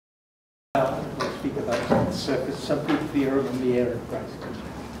about the surface subgroup theorem and the Ehrenpreis.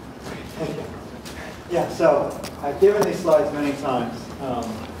 Yeah, so I've given these slides many times.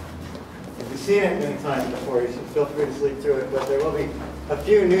 If you've seen it many times before, you should feel free to sleep through it, but there will be a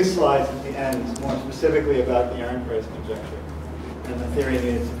few new slides at the end, more specifically about the Ehrenpreis conjecture and the theory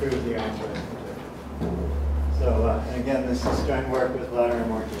needed to prove the Ehrenpreis conjecture. So, and again, this is joint work with Vladimir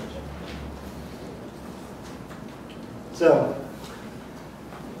and Markovic. So,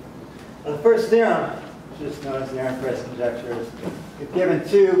 the first theorem, which is known as the Ehrenpreis conjecture, is if given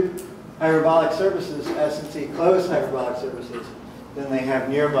two hyperbolic surfaces, S and T, closed hyperbolic surfaces, then they have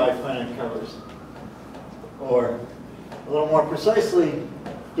nearby finite covers. Or, a little more precisely,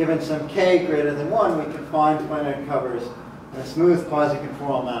 given some k greater than 1, we can find finite covers in a smooth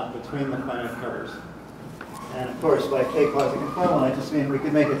quasi-conformal map between the finite covers. And of course, by k quasi-conformal, I just mean we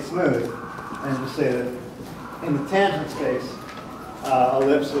could make it smooth and just say that in the tangent space,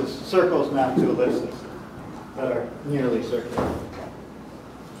 circles map to ellipses that are nearly circular,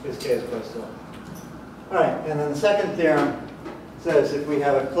 because k is close to 1. All right, and then the second theorem says if we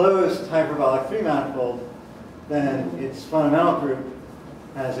have a closed hyperbolic three-manifold, then its fundamental group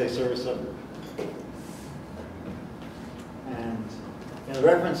has a surface subgroup. And in the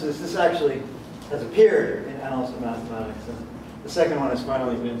references, this actually has appeared in Annals of Mathematics, and the second one has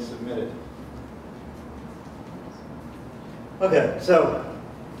finally been submitted. Okay, so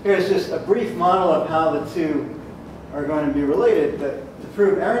here's just a brief model of how the two are going to be related. But to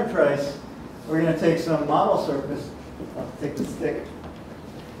prove Ehrenpreis, we're going to take some model surface. I'll take the stick.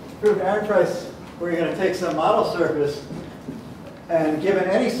 To prove Ehrenpreis, we're going to take some model surface, and given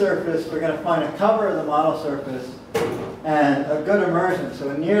any surface, we're going to find a cover of the model surface and a good immersion, so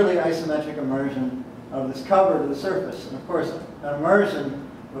a nearly isometric immersion of this cover to the surface. And of course, an immersion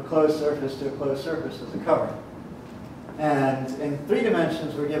of a closed surface to a closed surface is a cover. And in 3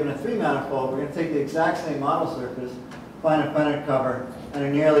 dimensions, we're given a 3-manifold. We're going to take the exact same model surface, find a finite cover, and a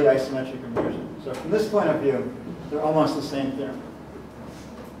nearly isometric immersion. So from this point of view, they're almost the same theorem.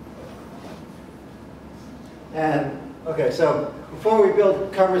 And okay, so before we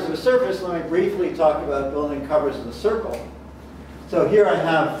build covers of a surface, let me briefly talk about building covers of a circle. So here I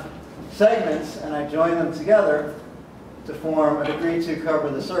have segments, and I join them together to form a degree 2 cover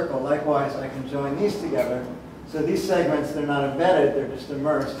of the circle. Likewise, I can join these together. So these segments, they're not embedded, they're just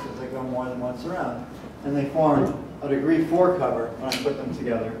immersed as they go more than once around. And they form a degree 4 cover when I put them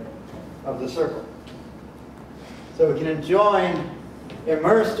together of the circle. So we can join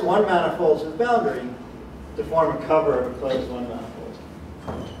immersed 1-manifolds with boundary to form a cover of a closed 1-manifold.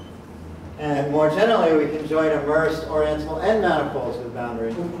 And more generally, we can join immersed orientable n-manifolds with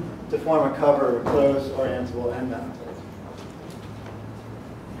boundary to form a cover of a closed orientable n-manifold.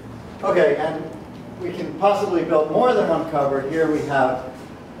 Okay, and we can possibly build more than one cover. Here we have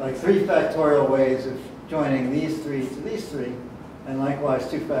like 3 factorial ways of joining these 3 to these 3, and likewise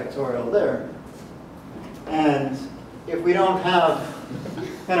 2 factorial there. And if we don't have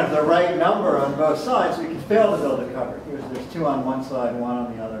kind of the right number on both sides, we can fail to build a cover. There's 2 on one side, 1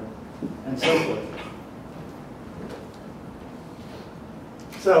 on the other, and so forth.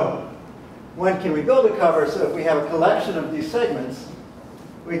 So when can we build a cover? So if we have a collection of these segments,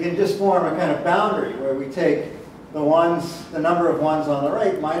 we can just form a kind of boundary where we take the number of 1s on the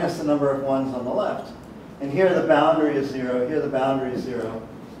right minus the number of 1s on the left. And here the boundary is 0, here the boundary is 0,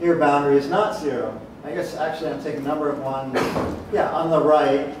 here boundary is not 0. I guess actually I'm taking number of 1s, on the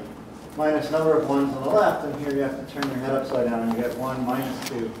right, minus number of 1s on the left, and here you have to turn your head upside down and you get 1 minus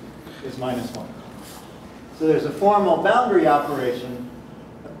 2 is minus 1. So there's a formal boundary operation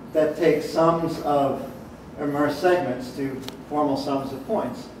that takes sums of immersed segments to formal sums of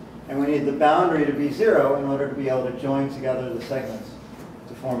points. And we need the boundary to be 0 in order to be able to join together the segments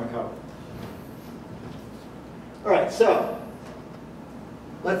to form a cover. All right, so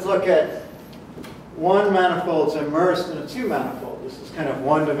let's look at 1-manifolds immersed in a 2-manifold. This is kind of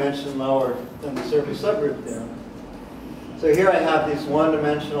 1 dimension lower than the surface subgroup theorem. So here I have these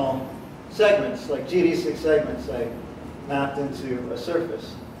 1-dimensional segments, like GD6 segments, say, mapped into a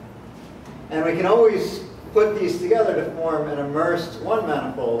surface. And we can always put these together to form an immersed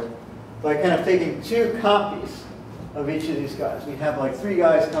 1-manifold by kind of taking 2 copies of each of these guys. We have like 3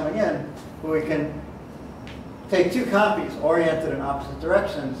 guys coming in, but we can take 2 copies oriented in opposite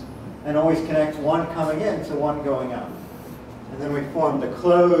directions and always connect 1 coming in to 1 going out. And then we form the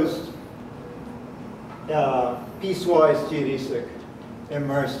closed piecewise geodesic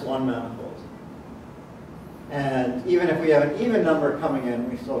immersed 1-manifold. And even if we have an even number coming in,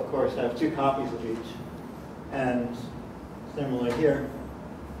 we still, of course, have 2 copies of each. And similarly here.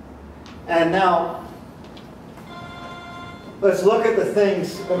 And now, let's look at the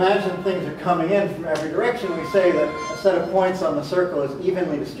things. Imagine things are coming in from every direction. We say that a set of points on the circle is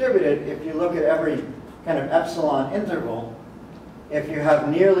evenly distributed if you look at every kind of epsilon interval, if you have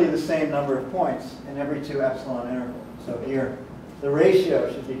nearly the same number of points in every 2 epsilon intervals. So here, the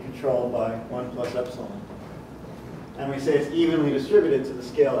ratio should be controlled by 1 plus epsilon. And we say it's evenly distributed to the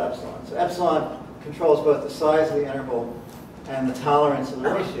scale epsilon. So epsilon controls both the size of the interval and the tolerance of the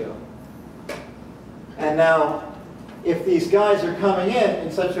ratio. And now, if these guys are coming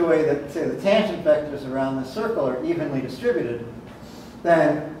in such a way that, say, the tangent vectors around this circle are evenly distributed,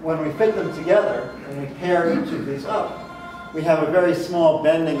 then when we fit them together and we pair each of these up, we have a very small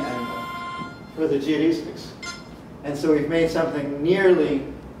bending angle for the geodesics. And so we've made something nearly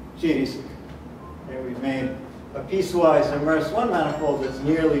geodesic. Okay, we've made a piecewise immersed one manifold that's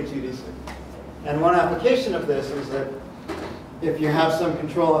nearly geodesic. And one application of this is that if you have some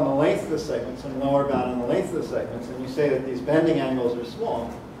control on the length of the segments, some lower bound on the length of the segments, and you say that these bending angles are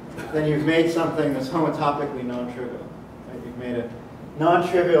small, then you've made something that's homotopically non-trivial. Right? You've made a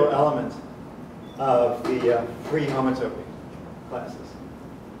non-trivial element of the free homotopy classes.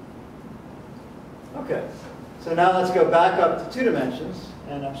 Okay, so now let's go back up to 2 dimensions,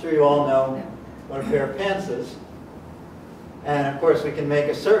 and I'm sure you all know what a pair of pants is. And of course, we can make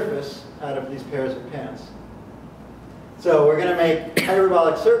a surface out of these pairs of pants. So we're going to make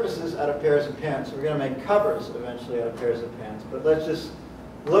hyperbolic surfaces out of pairs of pants. We're going to make covers eventually out of pairs of pants. But let's just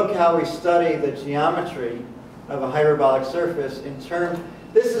look how we study the geometry of a hyperbolic surface in terms.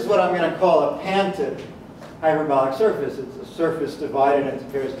 This is what I'm going to call a panted hyperbolic surface. It's a surface divided into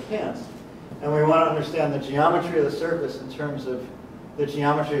pairs of pants. And we want to understand the geometry of the surface in terms of the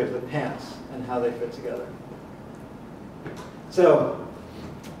geometry of the pants and how they fit together. So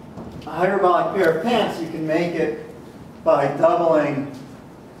a hyperbolic pair of pants, you can make it by doubling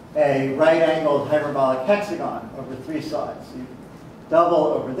a right-angled hyperbolic hexagon over 3 sides. You double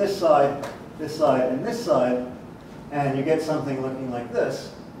over this side, and this side, and you get something looking like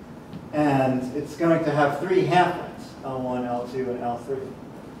this. And it's going to have 3 half-lengths, L1, L2, and L3,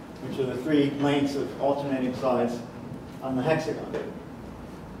 which are the 3 lengths of alternating sides on the hexagon.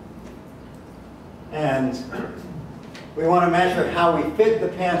 And we want to measure how we fit the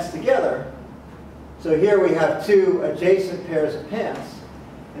pants together. So here we have 2 adjacent pairs of pants.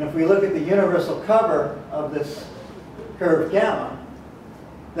 And if we look at the universal cover of this curve gamma,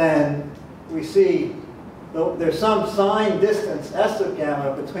 then we see there's some sign distance S of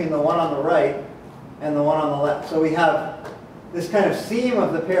gamma between the one on the right and the one on the left. So we have this kind of seam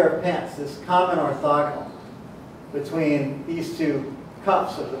of the pair of pants, this common orthogonal between these 2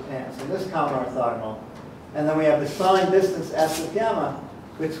 cuffs of the pants and this common orthogonal. And then we have the sign distance S of gamma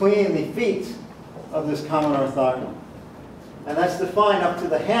between the feet of this common orthogonal. And that's defined up to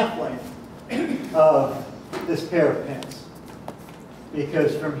the half length of this pair of pants.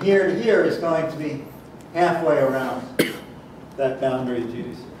 Because from here to here is going to be halfway around that boundary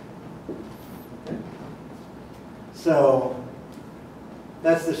GTiNY. Okay. So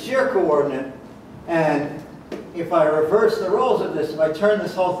that's the shear coordinate. And if I reverse the roles of this, if I turn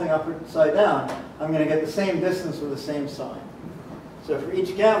this whole thing upside down, I'm going to get the same distance with the same sign. So for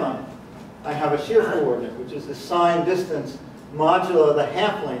each gamma, I have a shear coordinate, which is the sign distance modulo the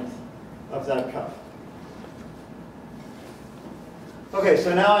half length of that cuff. Okay,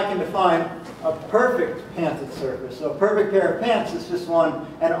 so now I can define a perfect panted surface. So a perfect pair of pants is just one,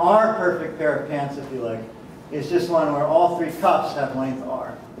 and R perfect pair of pants, if you like, is just one where all 3 cuffs have length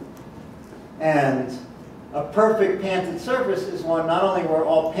R. And a perfect panted surface is one not only where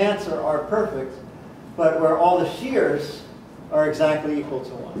all pants are R perfect, but where all the shears are exactly equal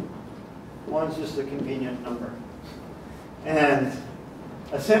to 1. 1's just a convenient number. And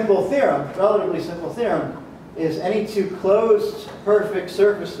a simple theorem, relatively simple theorem, is any 2 closed perfect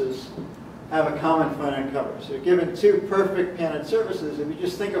surfaces have a common finite cover. So given 2 perfect panted surfaces, if you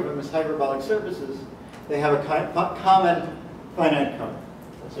just think of them as hyperbolic surfaces, they have a common finite cover.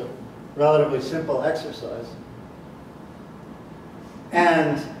 That's a relatively simple exercise.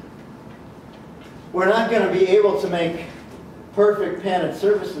 And we're not going to be able to make perfect panted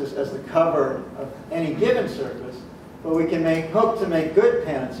surfaces as the cover of any given surface, but we can hope to make good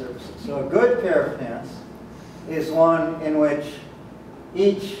panted surfaces. So a good pair of pants is one in which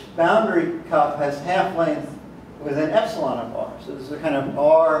each boundary cuff has half length with an epsilon of R. So this is a kind of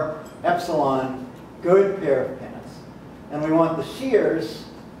R epsilon good pair of pants. And we want the shears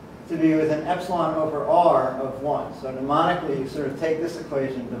to be with an epsilon over R of 1. So mnemonically, you sort of take this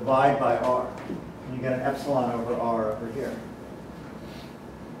equation, divide by R, and you get an epsilon over R over here.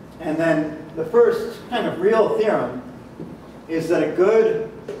 And then the first kind of real theorem is that a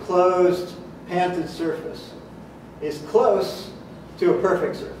good closed panted surface is close to a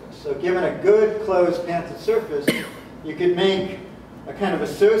perfect surface. So given a good closed panted surface, you could make a kind of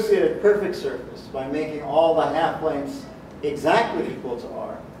associated perfect surface by making all the half lengths exactly equal to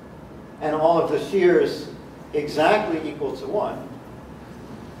R and all of the shears exactly equal to 1.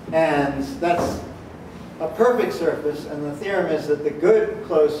 And that's a perfect surface, and the theorem is that the good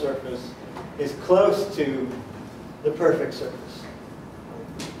closed surface is close to the perfect surface.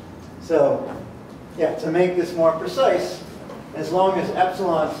 So, yeah, to make this more precise, as long as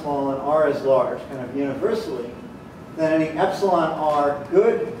epsilon small and R is large, kind of universally, then any epsilon R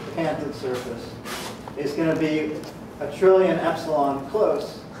good panted surface is going to be a trillion epsilon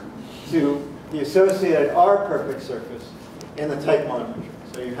close to the associated R perfect surface in the type monometry.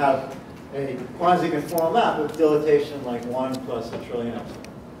 So you have a quasi-conformal map with dilatation like 1 plus a trillion epsilon.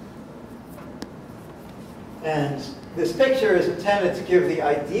 And this picture is intended to give the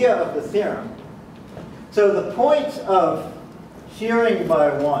idea of the theorem. So the point of shearing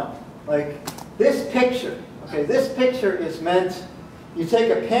by 1, like this picture, okay, this picture is meant, you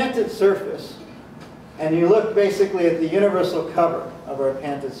take a panted surface and you look basically at the universal cover of our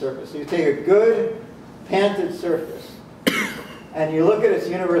panted surface. So you take a good panted surface and you look at its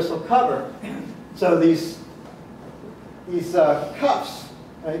universal cover. So these cuffs,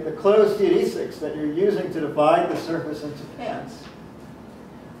 right, the closed geodesics that you're using to divide the surface into pants,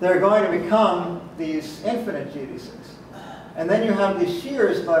 they're going to become these infinite geodesics. And then you have these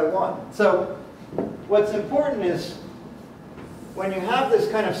shears by 1. So what's important is when you have this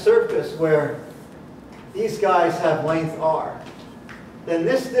kind of surface where these guys have length R, then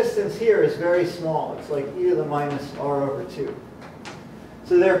this distance here is very small. It's like e to the minus R over 2.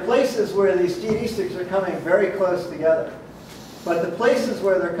 So there are places where these geodesics are coming very close together. But the places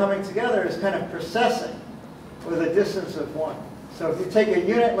where they're coming together is kind of precessing with a distance of 1. So if you take a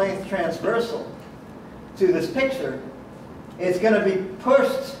unit length transversal to this picture, it's going to be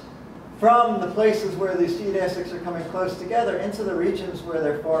pushed from the places where these geodesics are coming close together into the regions where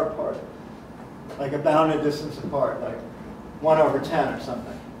they're far apart, like a bounded distance apart, like 1 over 10 or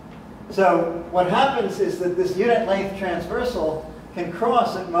something. So what happens is that this unit length transversal can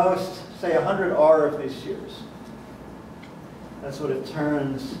cross at most, say, 100 R of these shears. That's what it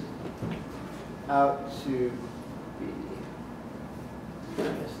turns out to be. I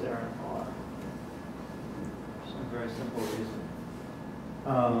guess there in R. For some very simple reason.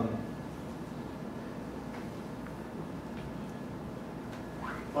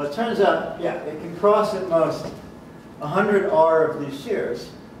 Well, it turns out, yeah, it can cross at most 100 R of these shears.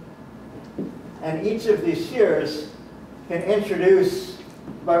 And each of these shears can introduce,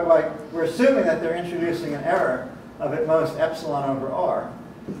 we're assuming that they're introducing an error of at most epsilon over R.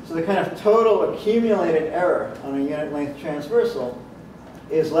 So the kind of total accumulated error on a unit length transversal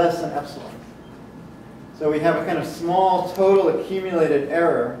is less than epsilon. So we have a kind of small total accumulated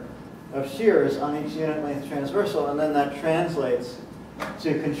error of shears on each unit length transversal, and then that translates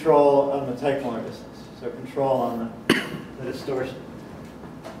to control on the type molar distance. So control on the distortion.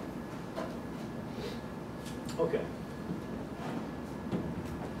 Okay.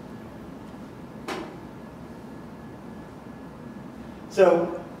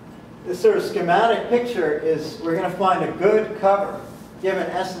 So this sort of schematic picture is we're going to find a good cover. Given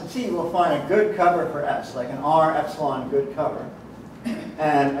S and T, we'll find a good cover for S, like an R epsilon good cover,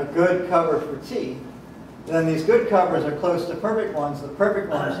 and a good cover for T. Then these good covers are close to perfect ones. The perfect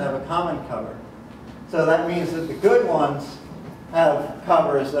ones have a common cover. So that means that the good ones have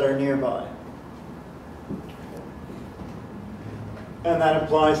covers that are nearby. And that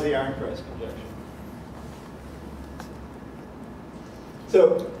implies the Ehrenpreis conjecture.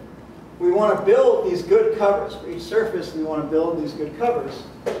 So we want to build these good covers. For each surface, we want to build these good covers.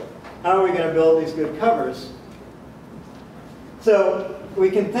 How are we going to build these good covers? So we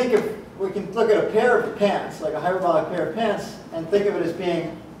can look at a pair of pants, like a hyperbolic pair of pants, and think of it as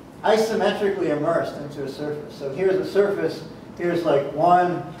being isometrically immersed into a surface. So here's a surface. Here's like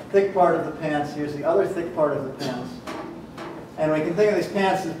one thick part of the pants. Here's the other thick part of the pants. And we can think of these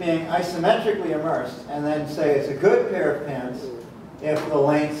pants as being isometrically immersed, and then say it's a good pair of pants if the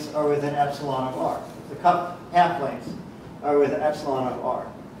lengths are within epsilon of R. If the cup half lengths are within epsilon of R.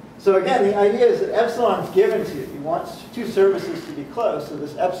 So again, the idea is that epsilon is given to you. You want two surfaces to be close, so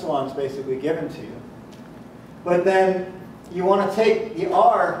this epsilon is basically given to you. But then you want to take the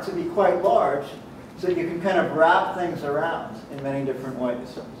R to be quite large, so you can kind of wrap things around in many different ways.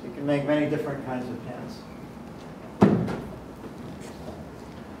 So you can make many different kinds of pants.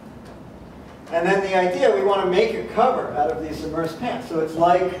 And then the idea, we want to make a cover out of these immersed pants. So it's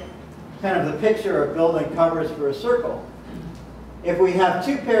like kind of the picture of building covers for a circle. if we have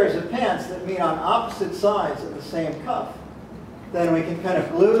two pairs of pants that meet on opposite sides of the same cuff, then we can kind of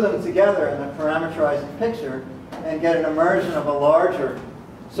glue them together in the parameterizing picture and get an immersion of a larger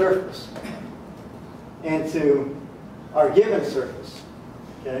surface into our given surface.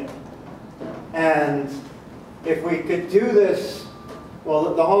 Okay? And if we could do this,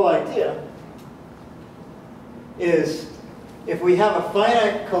 well, the whole idea is if we have a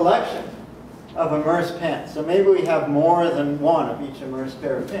finite collection of immersed pants, so maybe we have more than one of each immersed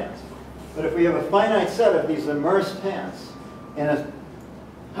pair of pants, but if we have a finite set of these immersed pants in a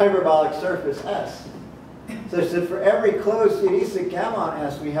hyperbolic surface S, such that for every closed geodesic gamma on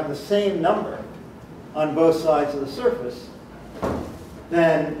S we have the same number on both sides of the surface,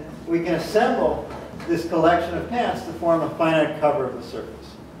 then we can assemble this collection of pants to form a finite cover of the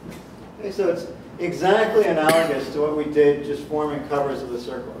surface. Okay, so it's exactly analogous to what we did just forming covers of the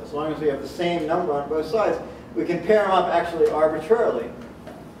circle. As long as we have the same number on both sides, we can pair them up actually arbitrarily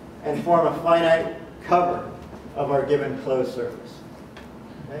and form a finite cover of our given closed surface.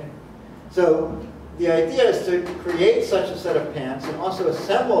 Okay? So the idea is to create such a set of pants and also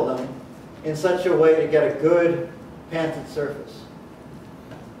assemble them in such a way to get a good panted surface.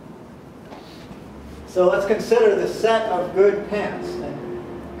 So let's consider the set of good pants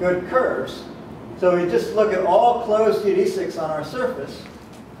and good curves. So we just look at all closed geodesics on our surface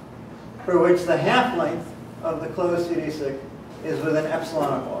for which the half length of the closed geodesic is within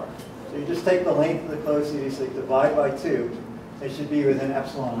epsilon of r. So you just take the length of the closed geodesic, divide by 2, it should be within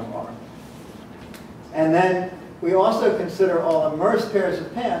epsilon of r. And then we also consider all immersed pairs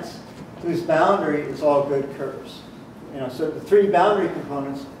of pants whose boundary is all good curves. So the 3 boundary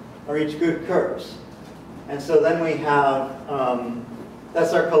components are each good curves. And so then we have,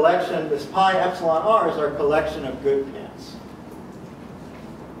 that's our collection, this pi epsilon r is our collection of good pants.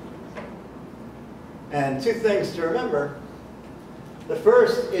 And 2 things to remember. The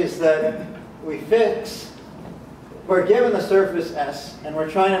first is that we fix, we're given the surface S, and we're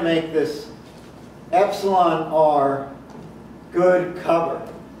trying to make this epsilon r good cover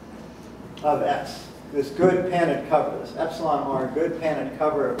of S. This good panted cover, this epsilon r good panted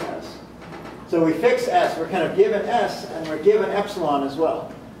cover of S. So we fix S, we're kind of given S, and we're given epsilon as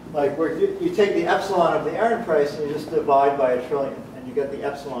well. Like you take the epsilon of the Ehrenpreis and you just divide by 1,000,000,000,000, and you get the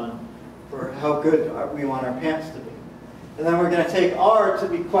epsilon for how good we want our pants to be. And then we're going to take R to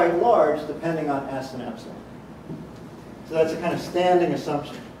be quite large depending on S and epsilon. So that's a kind of standing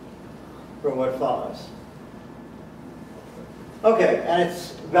assumption for what follows. Okay, and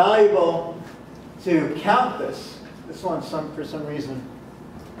it's valuable to count this. This one's for some reason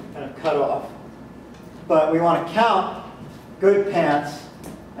kind of cut off. But we want to count good pants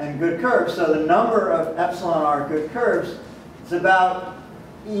and good curves. So the number of epsilon r good curves is about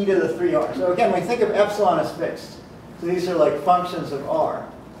e to the 3r. So again, we think of epsilon as fixed. So these are like functions of r.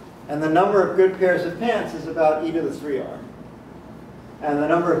 And the number of good pairs of pants is about e to the 3r. And the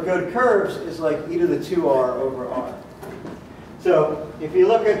number of good curves is like e to the 2r over r. So if you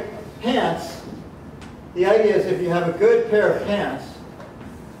look at pants, the idea is if you have a good pair of pants,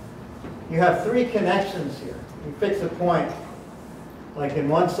 you have 3 connections here. You fix a point, like in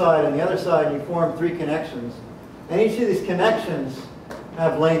one side and the other side, and you form 3 connections. And each of these connections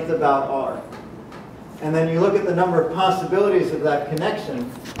have length about r. And then you look at the number of possibilities of that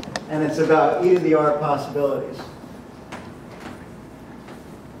connection, and it's about e to the r possibilities.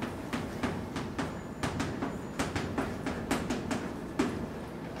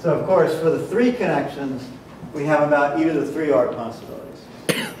 So of course, for the 3 connections, we have about e to the 3r possibilities.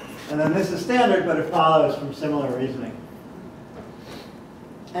 And then this is standard, but it follows from similar reasoning.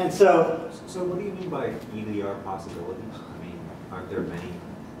 And so... So what do you mean by e to the r possibilities? I mean, aren't there many?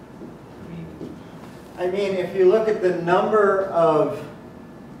 I mean, if you look at the number of,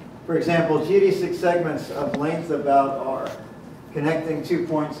 for example, geodesic segments of length about r, connecting 2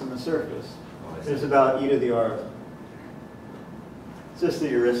 points in the surface, there's about e to the r. It's just a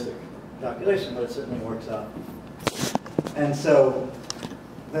heuristic calculation, but it certainly works out. And so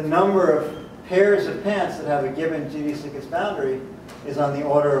the number of pairs of pants that have a given geodesic as boundary is on the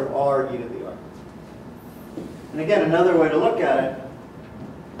order of r e to the r. And again, another way to look at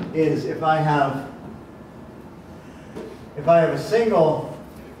it is if I have a single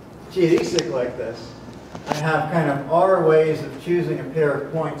geodesic like this, I have kind of r ways of choosing a pair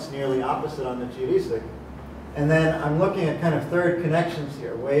of points nearly opposite on the geodesic. And then I'm looking at kind of third connections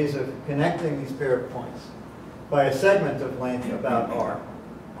here, ways of connecting these pair of points by a segment of length about r.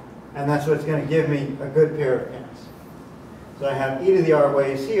 And that's what's going to give me a good pair of pants. So I have e to the r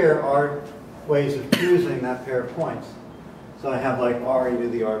ways here, r ways of choosing that pair of points. So I have like r e to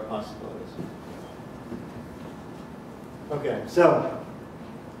the r possibilities. Okay, so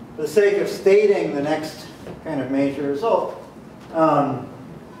for the sake of stating the next kind of major result,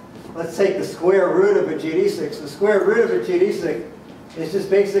 let's take the square root of a GD6. The square root of a GD6 is just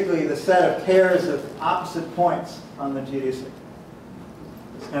basically the set of pairs of opposite points on the GD6.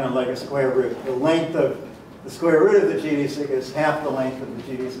 It's kind of like a square root. The length of the square root of the GD6 is half the length of the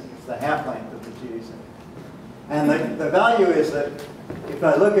GD6. It's the half length of the GD6. And the value is that if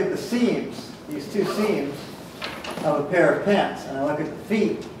I look at the seams, these two seams of a pair of pants, and I look at the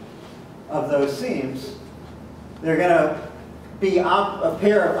feet of those seams, they're going to be a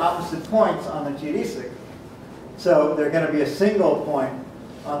pair of opposite points on the GD6. So they're going to be a single point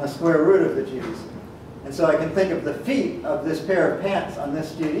on the square root of the GD6. And so I can think of the feet of this pair of pants on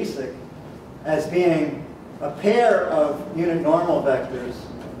this GD6 as being a pair of unit normal vectors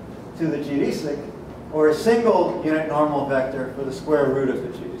to the GD6, or a single unit normal vector for the square root of the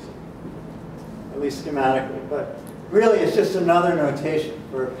GD6, at least schematically. But really, it's just another notation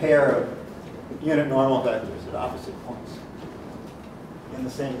for a pair of unit normal vectors at opposite points in the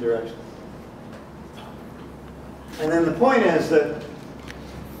same direction. And then the point is that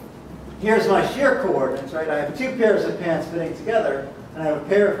here's my shear coordinates, right? I have two pairs of pants fitting together, and I have a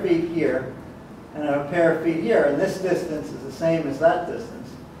pair of feet here, and I have a pair of feet here, and this distance is the same as that distance.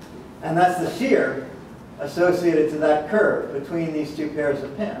 And that's the shear associated to that curve between these two pairs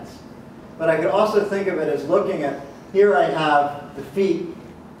of pants. But I could also think of it as looking at, here I have the feet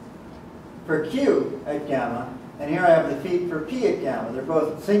for Q at gamma, and here I have the feet for P at gamma. They're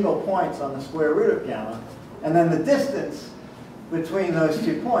both single points on the square root of gamma. And then the distance between those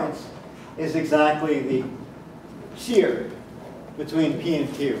 2 points is exactly the shear between P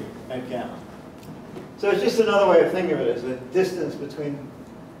and Q at gamma. So it's just another way of thinking of it as the distance between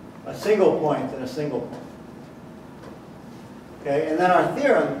a single point and a single point. Okay, and then our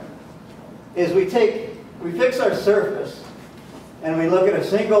theorem is we fix our surface and we look at a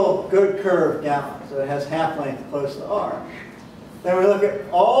single good curve gamma, so it has half length close to R. Then we look at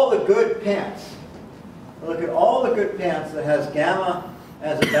all the good pants. We look at all the good pants that has gamma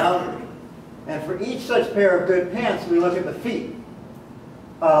as a boundary. And for each such pair of good pants, we look at the feet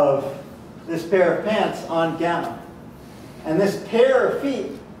of this pair of pants on gamma. And this pair of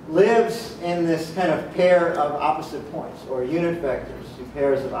feet lives in this kind of pair of opposite points, or unit vectors, two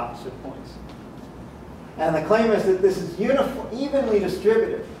pairs of opposite points. And the claim is that this is evenly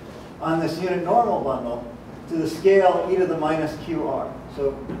distributed on this unit normal bundle to the scale e to the minus qr.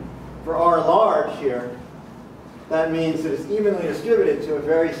 So for r large here, that means that it's evenly distributed to a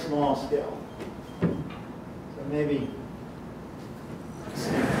very small scale. So maybe,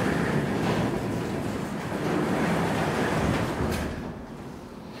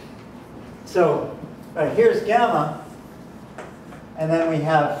 so here's gamma, and then we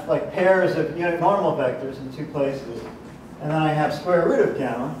have like pairs of unit normal vectors in 2 places. And then I have square root of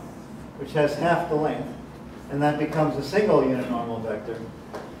gamma, which has half the length, and that becomes a single unit normal vector.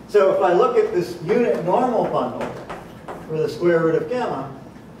 So if I look at this unit normal bundle for the square root of gamma,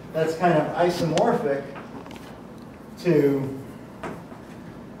 that's kind of isomorphic to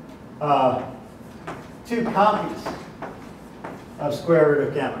 2 copies of square root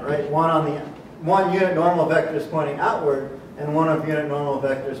of gamma, right? One unit normal vector is pointing outward, and one of unit normal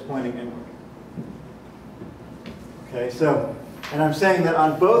vectors pointing inward. Okay, so, and I'm saying that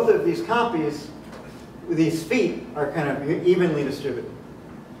on both of these copies, these feet are kind of evenly distributed.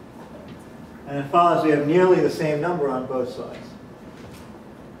 And it follows we have nearly the same number on both sides.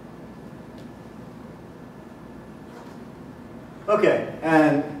 Okay,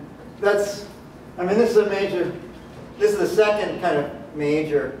 and that's, I mean, this is the second kind of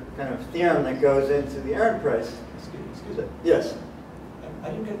major kind of theorem that goes into the Ehrenpreis. Excuse me. Yes? I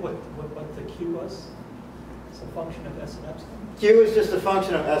didn't get what the Q was. It's a function of S and epsilon. Q is just a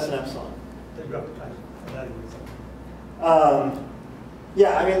function of S and epsilon. Then you have to type it.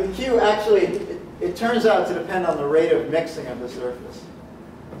 Yeah, I mean, the Q actually, it turns out to depend on the rate of mixing of the surface.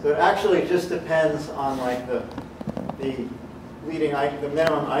 So it actually just depends on like the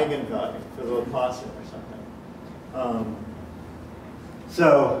minimum eigenvalue for the Laplacian or something.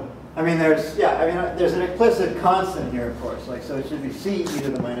 So, I mean, there's an implicit constant here, of course. Like, so it should be C e to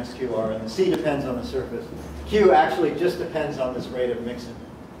the minus QR, and the C depends on the surface. Q actually just depends on this rate of mixing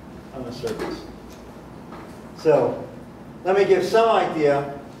on the surface. So, let me give some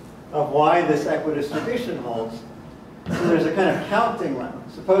idea of why this equidistribution holds. So there's a kind of counting limit.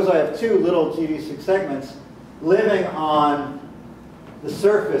 Suppose I have 2 little GD6 segments living on the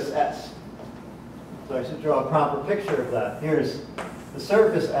surface S. So I should draw a proper picture of that. Here's the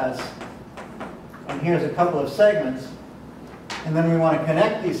surface S, and here's a couple of segments, and then we want to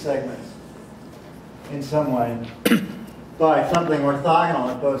connect these segments in some way. by something orthogonal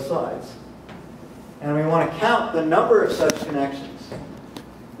at both sides. And we want to count the number of such connections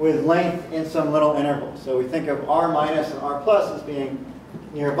with length in some little interval. So we think of r minus and r plus as being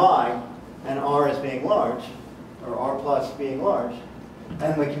nearby, and r as being large, or r plus being large.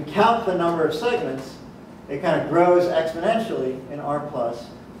 And we can count the number of segments. It kind of grows exponentially in r plus.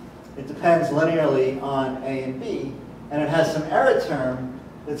 It depends linearly on a and b, and it has some error term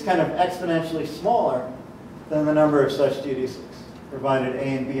that's kind of exponentially smaller than the number of such GD6, provided a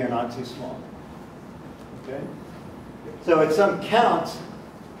and b are not too small. Okay? So it's some count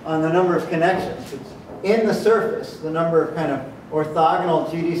on the number of connections. It's in the surface, the number of kind of orthogonal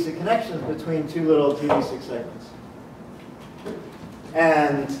GD6 connections between two little GD6 segments.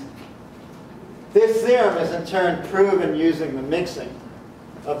 And this theorem is in turn proven using the mixing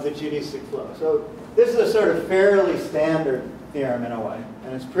of the GD6 flow. So this is a sort of fairly standard theorem in a way,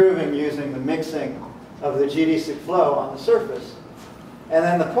 and it's proven using the mixing of the GD6 flow on the surface. And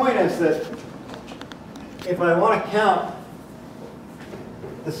then the point is that if I want to count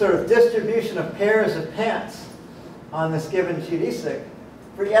the sort of distribution of pairs of pants on this given GD6,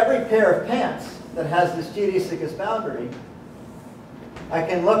 for every pair of pants that has this GD6 as boundary, I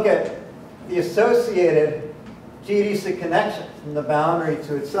can look at the associated GD6 connection from the boundary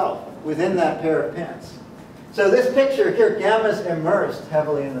to itself within that pair of pants. So this picture here, gamma is immersed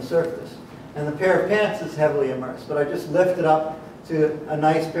heavily in the surface, and the pair of pants is heavily immersed. But I just lift it up to a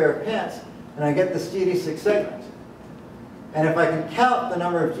nice pair of pants, and I get this GD6 segment. And if I can count the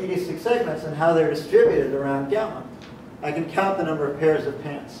number of GD6 segments and how they're distributed around gamma, I can count the number of pairs of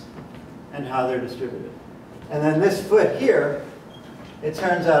pants and how they're distributed. And then this foot here, it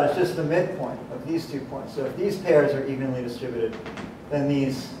turns out it's just the midpoint of these 2 points. So if these pairs are evenly distributed, then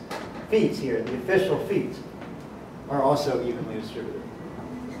these feet here, the official feet, are also evenly distributed.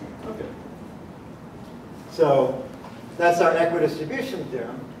 Okay. So that's our equidistribution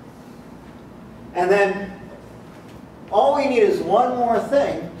theorem. And then all we need is one more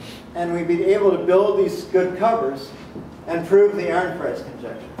thing, and we'd be able to build these good covers and prove the Ehrenpreis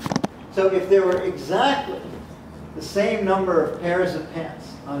conjecture. So if there were exactly the same number of pairs of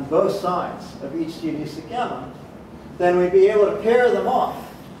pants on both sides of each GD6 gamma, then we'd be able to pair them off,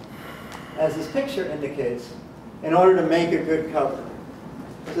 as this picture indicates, in order to make a good cover.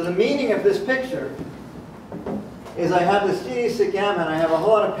 So the meaning of this picture is I have this GD6 gamma, and I have a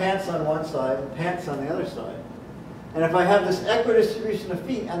whole lot of pants on one side and pants on the other side. And if I have this equidistribution of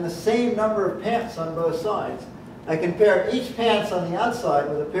feet and the same number of pants on both sides, I can pair each pants on the outside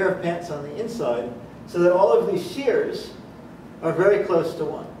with a pair of pants on the inside, so that all of these shears are very close to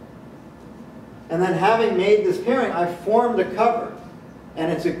 1. And then having made this pairing, I've formed a cover.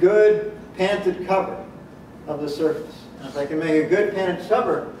 And it's a good panted cover of the surface. And if I can make a good panted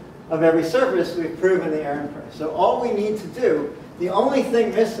cover of every surface, we've proven the Ehrenpreis. So all we need to do, the only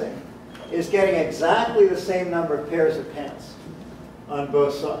thing missing, is getting exactly the same number of pairs of pants on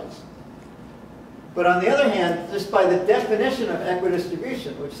both sides. But on the other hand, just by the definition of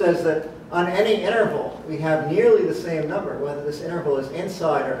equidistribution, which says that on any interval we have nearly the same number, whether this interval is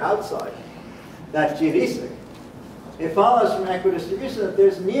inside or outside that GD6, it follows from equidistribution that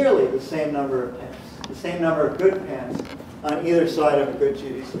there's nearly the same number of pants, the same number of good pants on either side of a good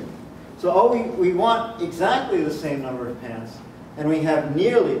GD6. So all we want exactly the same number of pants, and we have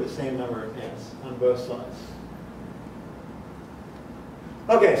nearly the same number of pants on both sides.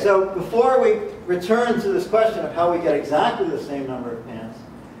 Okay, so before we return to this question of how we get exactly the same number of pants,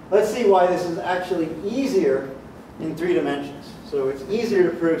 let's see why this is actually easier in 3 dimensions. So it's easier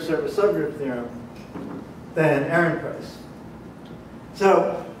to prove surface subgroup theorem than Ehrenpreis.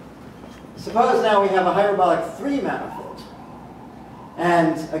 So suppose now we have a hyperbolic 3 manifold.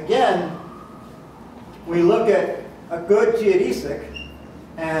 And again, we look at a good geodesic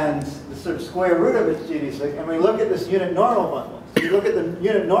and the sort of square root of its geodesic, and we look at this unit normal bundle. So you look at the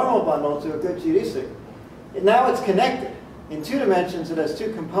unit normal bundle to a good geodesic. And now it's connected. In 2 dimensions, it has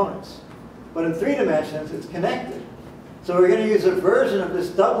 2 components. But in 3 dimensions, it's connected. So we're going to use a version of this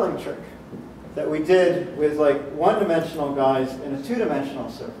doubling trick that we did with like 1-dimensional guys in a 2-dimensional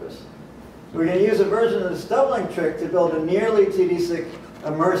surface. We're going to use a version of this doubling trick to build a nearly geodesic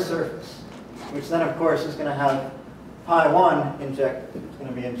immersed surface, which then, of course, is going to have pi1 injected. It's going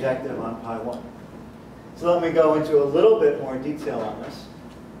to be injective on pi1. So let me go into a little bit more detail on this.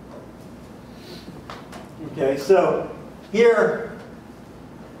 Okay, so here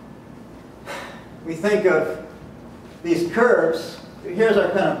we think of these curves. Here's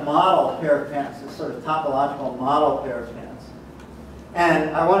our kind of model pair of pants, this sort of topological model pair of pants.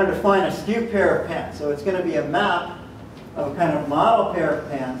 And I want to define a skew pair of pants. So it's going to be a map of a kind of model pair of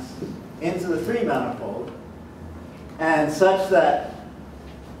pants into the 3 manifold. and such that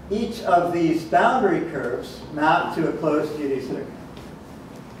each of these boundary curves map to a closed geodesic.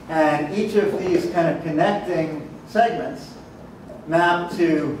 And each of these kind of connecting segments map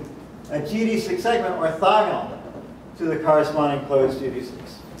to a geodesic segment orthogonal to the corresponding closed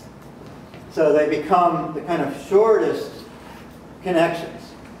geodesics. So they become the kind of shortest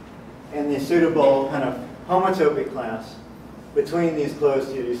connections in the suitable kind of homotopy class between these closed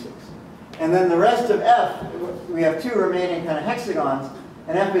geodesics. And then the rest of F, we have two remaining kind of hexagons,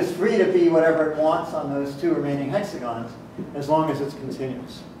 and F is free to be whatever it wants on those two remaining hexagons as long as it's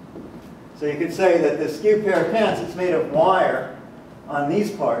continuous. So you could say that the skew pair of pants is made of wire on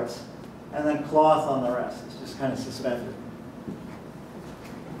these parts and then cloth on the rest. It's just kind of suspended.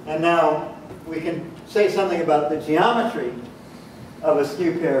 And now we can say something about the geometry of a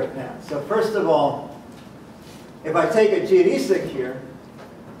skew pair of pants. So first of all, if I take a geodesic here,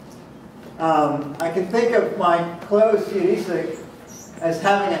 I can think of my closed geodesic as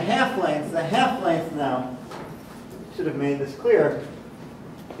having a half-length. The half-length now, should have made this clear,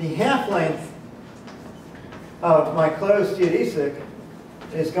 the half-length of my closed geodesic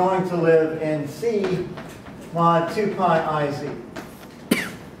is going to live in C mod 2 pi iz.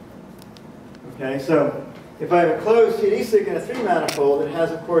 Okay, so if I have a closed geodesic in a 3-manifold, it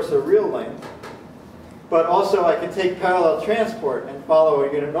has, of course, a real length. But also, I can take parallel transport and follow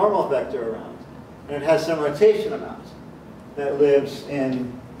a unit normal vector around. And it has some rotation amount that lives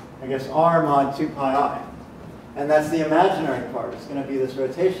in, I guess, R mod 2 pi I. And that's the imaginary part. It's going to be this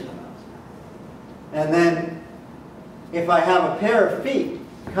rotation amount. And then, if I have a pair of feet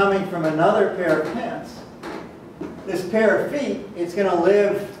coming from another pair of pants, this pair of feet, it's going to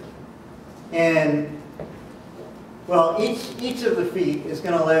live in, well, each of the feet is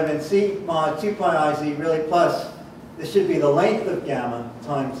going to live in C mod 2 pi iz, really plus, this should be the length of gamma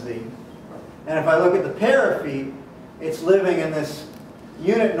times z. And if I look at the pair of feet, it's living in this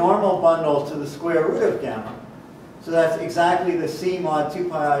unit normal bundle to the square root of gamma. So that's exactly the C mod 2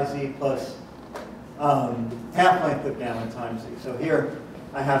 pi iz plus half length of gamma times z. So here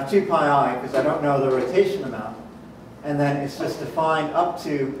I have 2 pi I because I don't know the rotation amount. And then it's just defined up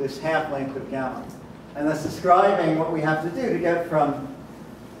to this half length of gamma. And that's describing what we have to do to get from,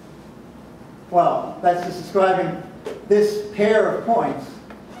 well, that's just describing this pair of points,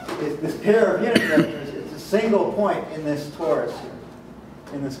 this pair of unit vectors. It's a single point in this torus here,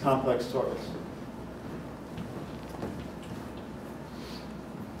 in this complex torus.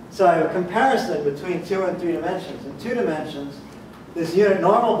 So I have a comparison between 2 and 3 dimensions. In 2 dimensions, this unit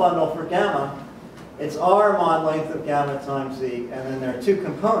normal bundle for gamma, it's R mod length of gamma times z, and then there are two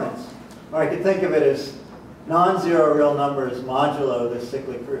components. Or I could think of it as non-zero real numbers modulo this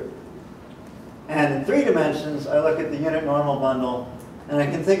cyclic root. And in 3 dimensions, I look at the unit normal bundle, and I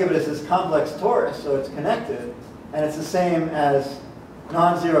can think of it as this complex torus, so it's connected, and it's the same as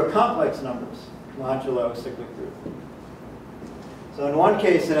non-zero complex numbers modulo cyclic root. So in one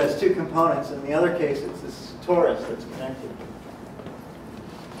case, it has two components. In the other case, it's this torus that's connected.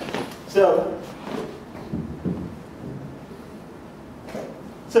 So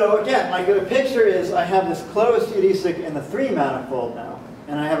again, like the picture is, I have this closed geodesic in the 3-manifold now,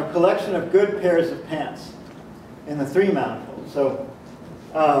 and I have a collection of good pairs of pants in the 3-manifold. So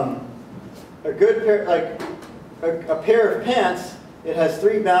a good pair, like a pair of pants, it has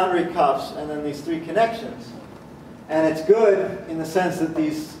 3 boundary cuffs and then these 3 connections. And it's good in the sense that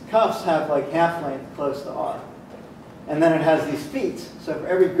these cuffs have like half length close to R. And then it has these feet. So for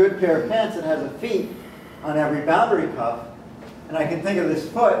every good pair of pants, it has a feet on every boundary cuff. And I can think of this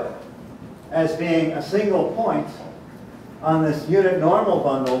foot as being a single point on this unit normal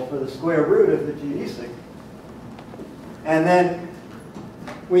bundle for the square root of the geodesic. And then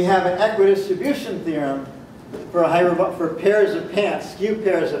we have an equidistribution theorem for pairs of pants, skew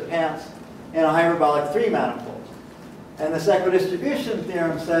pairs of pants in a hyperbolic 3-manifold. And this equidistribution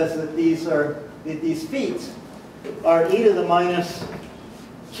theorem says that these feet are e to the minus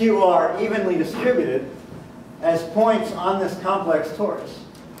qr evenly distributed as points on this complex torus.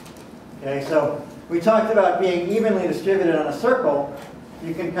 Okay, so we talked about being evenly distributed on a circle.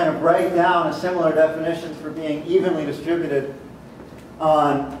 You can kind of write down a similar definition for being evenly distributed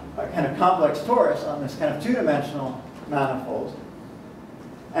on a kind of complex torus on this kind of 2-dimensional manifold.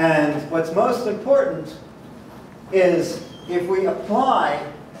 And what's most important is if we apply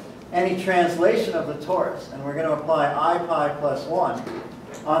any translation of the torus, and we're going to apply I pi plus 1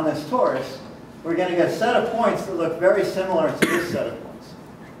 on this torus, we're going to get a set of points that look very similar to this set of points.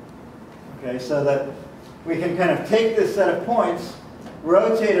 Okay, so that we can kind of take this set of points,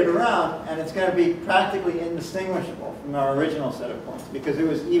 rotate it around, and it's going to be practically indistinguishable from our original set of points because it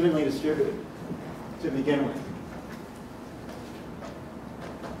was evenly distributed to begin with.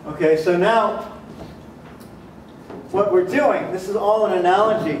 Okay, so now what we're doing, this is all an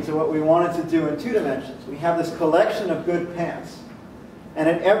analogy to what we wanted to do in 2 dimensions. We have this collection of good pants. And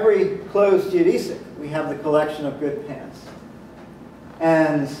at every closed geodesic, we have the collection of good pants.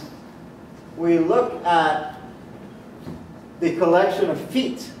 And we look at the collection of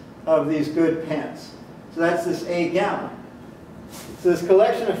feet of these good pants. So that's this A gamma. So this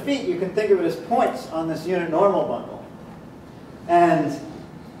collection of feet, you can think of it as points on this unit normal bundle. And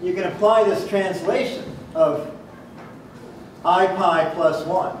you can apply this translation of I pi plus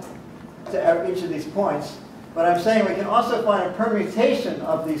 1 to each of these points. But I'm saying we can also find a permutation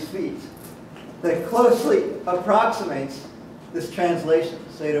of these feet that closely approximates this translation,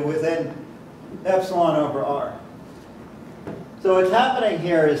 say to within epsilon over r. So what's happening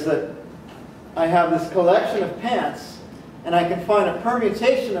here is that I have this collection of pants, and I can find a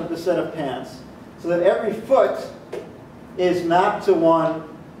permutation of the set of pants so that every foot is mapped to 1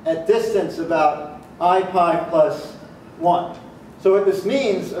 at distance about I pi plus 1. So what this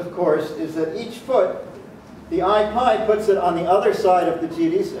means, of course, is that each foot, the I pi puts it on the other side of the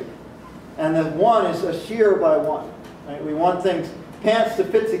geodesic, and the 1 is a shear by 1. Right? We want pants to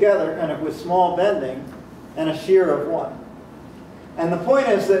fit together kind of with small bending and a shear of 1. And the point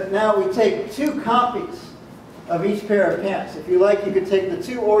is that now we take 2 copies of each pair of pants. If you like, you could take the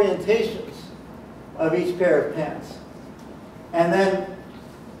 2 orientations of each pair of pants. And then,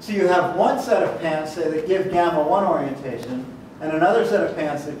 so you have one set of pants, say, that give gamma 1 orientation, and another set of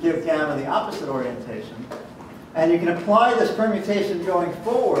pants that give gamma the opposite orientation. And you can apply this permutation going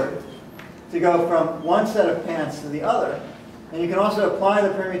forward to go from one set of pants to the other. And you can also apply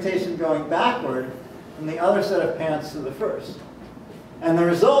the permutation going backward from the other set of pants to the first. And the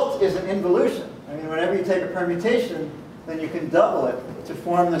result is an involution. I mean, whenever you take a permutation, then you can double it to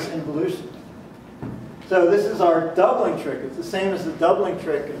form this involution. So this is our doubling trick. It's the same as the doubling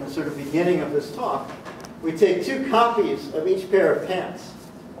trick in the sort of beginning of this talk. We take 2 copies of each pair of pants.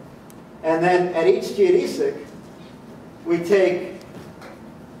 And then at each geodesic, we take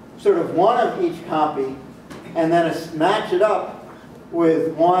sort of 1 of each copy and then match it up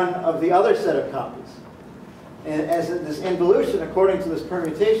with 1 of the other set of copies. And as this involution according to this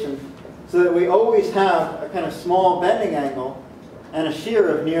permutation, so that we always have a kind of small bending angle and a shear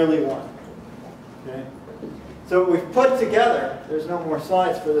of nearly 1. Okay? So what we've put together, there's no more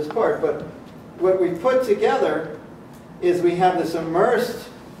slides for this part, but what we've put together is we have this immersed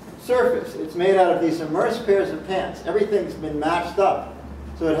surface. It's made out of these immersed pairs of pants. Everything's been matched up,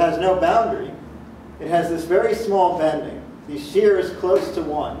 so it has no boundary. It has this very small bending, these shears close to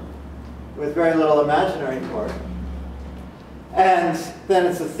 1, with very little imaginary part. And then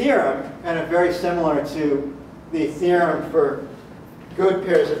it's a theorem, kind of very similar to the theorem for good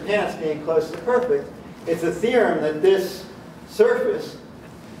pairs of pants being close to perfect. It's a theorem that this surface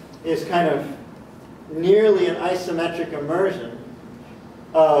is kind of nearly an isometric immersion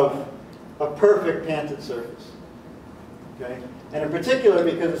of a perfect panted surface. Okay? And in particular,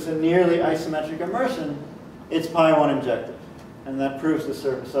 because it's a nearly isometric immersion, it's pi1 injective. And that proves the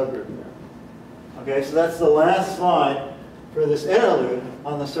surface subgroup there. Okay, so that's the last slide for this interlude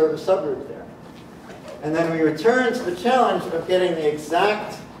on the surface subgroup there. And then we return to the challenge of getting the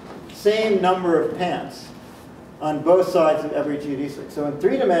exact same number of pants on both sides of every geodesic. So in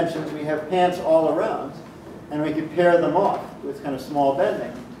 3 dimensions, we have pants all around, and we can pair them off with kind of small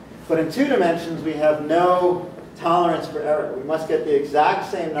bending. But in 2 dimensions, we have no tolerance for error. We must get the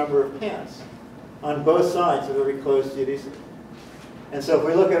exact same number of pants on both sides of every closed geodesic. And so if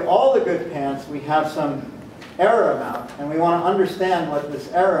we look at all the good pants, we have some error amount, and we want to understand what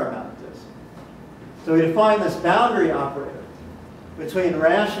this error amount is. So we define this boundary operator between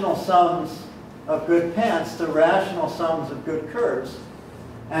rational sums of good pants to rational sums of good curves.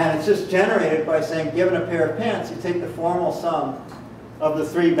 And it's just generated by saying, given a pair of pants, you take the formal sum of the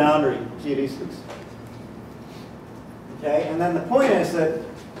 3 boundary geodesics. Okay, and then the point is that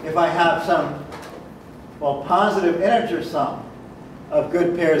if I have some, well, positive integer sum of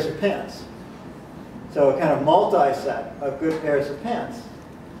good pairs of pants, so a kind of multi-set of good pairs of pants,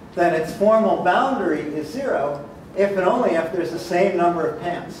 then its formal boundary is 0 if and only if there's the same number of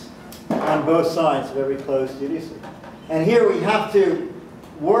pants on both sides of every closed geodesic. And here we have to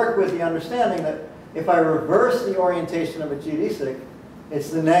work with the understanding that if I reverse the orientation of a geodesic, it's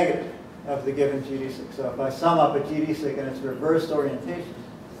the negative of the given geodesic. So if I sum up a geodesic and its reversed orientation.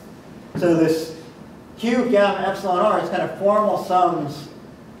 So this Q, gamma, epsilon, r is kind of formal sums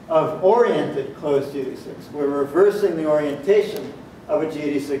of oriented closed geodesics, where reversing the orientation of a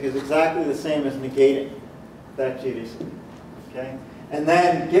geodesic is exactly the same as negating that geodesic. Okay? And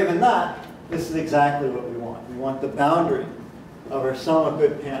then, given that, this is exactly what we want. We want the boundary of our sum of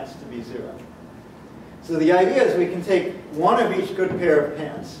good pants to be 0. So the idea is we can take one of each good pair of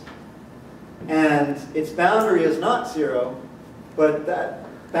pants, and its boundary is not 0, but that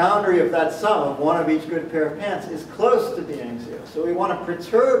boundary of that sum of one of each good pair of pants is close to being 0. So we want to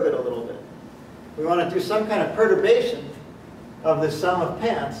perturb it a little bit. We want to do some kind of perturbation of the sum of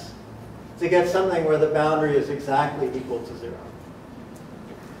pants to get something where the boundary is exactly equal to 0.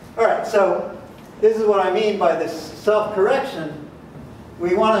 All right, so this is what I mean by this self-correction.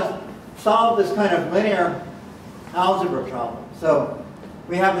 We want to solve this kind of linear algebra problem. So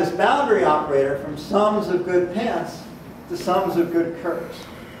we have this boundary operator from sums of good pants to sums of good curves.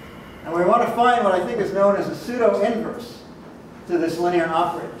 And we want to find what I think is known as a pseudo-inverse to this linear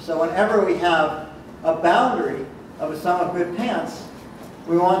operator. So whenever we have a boundary of a sum of good pants,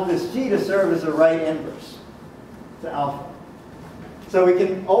 we want this G to serve as a right inverse to alpha. So we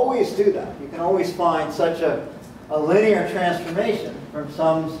can always do that. You can always find such a linear transformation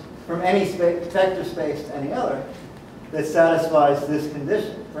from any vector space to any other that satisfies this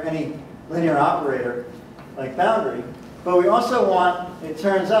condition for any linear operator like boundary. But we also want, it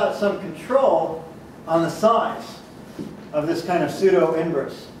turns out, some control on the size of this kind of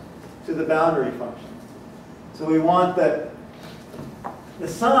pseudo-inverse to the boundary function. So we want that the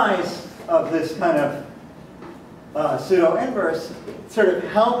size of this kind of pseudo-inverse, sort of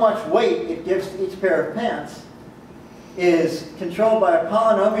how much weight it gives to each pair of pants, is controlled by a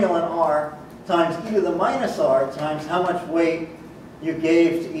polynomial in R times e to the minus R times how much weight you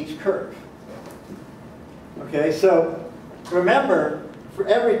gave to each curve. Okay, so remember, for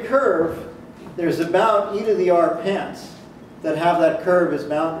every curve, there's about e to the R pants that have that curve as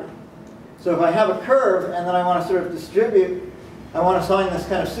boundary. So if I have a curve and then I want to sort of distribute, I want to assign this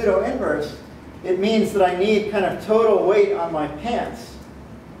kind of pseudo-inverse, it means that I need kind of total weight on my pants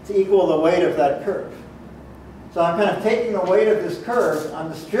to equal the weight of that curve. So I'm kind of taking the weight of this curve, I'm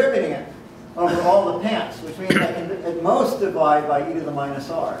distributing it over all the pants, which means I can at most divide by e to the minus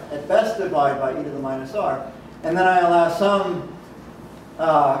r, at best divide by e to the minus r, and then I allow some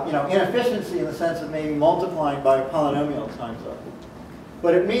inefficiency in the sense of maybe multiplying by a polynomial times r.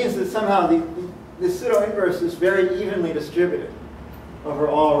 But it means that somehow the pseudo-inverse is very evenly distributed over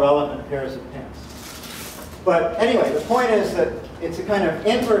all relevant pairs of pants. But anyway, the point is that it's a kind of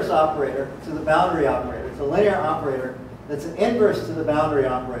inverse operator to the boundary operator. It's a linear operator that's an inverse to the boundary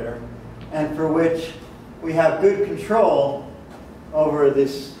operator, and for which we have good control over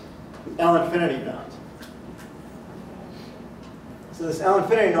this L-infinity bound. So this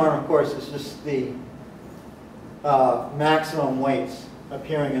L-infinity norm, of course, is just the maximum weights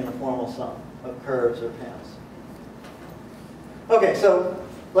appearing in the formal sum of curves or pants. Okay, so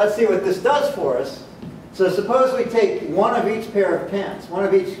let's see what this does for us. So suppose we take one of each pair of pants, one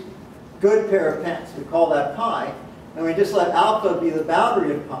of each good pair of pants, we call that pi, and we just let alpha be the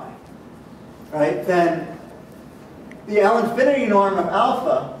boundary of pi, right? Then the L-infinity norm of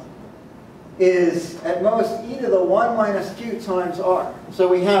alpha is at most e to the 1 minus q times r. So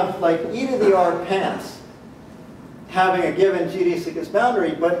we have like e to the r pants having a given GD as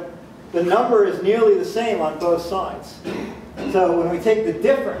boundary, but the number is nearly the same on both sides. So when we take the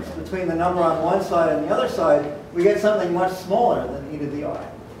difference between the number on one side and the other side, we get something much smaller than e to the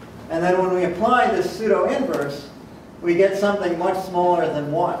r. And then when we apply this pseudo-inverse, we get something much smaller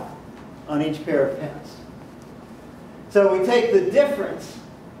than 1 on each pair of pants. So we take the difference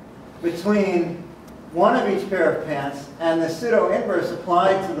between one of each pair of pants and the pseudo-inverse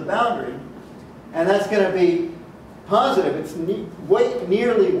applied to the boundary, and that's going to be positive. It's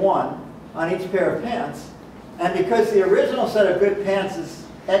nearly 1 on each pair of pants. And because the original set of good pants is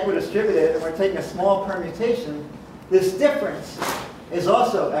equidistributed, and we're taking a small permutation, this difference is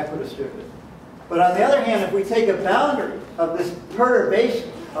also equidistributed. But on the other hand, if we take a boundary of this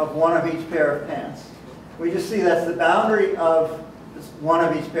perturbation of one of each pair of pants, we just see that's the boundary of this one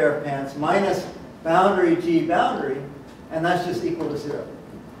of each pair of pants minus boundary G boundary, and that's just equal to 0.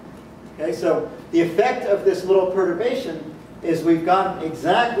 Okay, so the effect of this little perturbation is we've got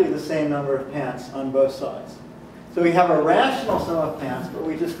exactly the same number of pants on both sides. So we have a rational sum of pants, but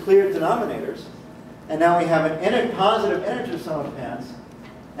we just cleared denominators. And now we have an positive integer sum of pants,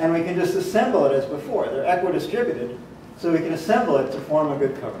 and we can just assemble it as before. They're equidistributed, so we can assemble it to form a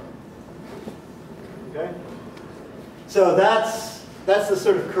good cover. Okay? So that's the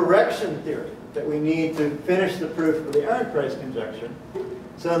sort of correction theory that we need to finish the proof of the Ehrenpreis conjecture.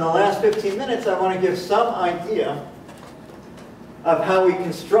 So in the last 15 minutes, I want to give some idea of how we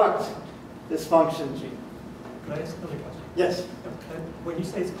construct this function G. Can I ask another question? Yes? Okay. When you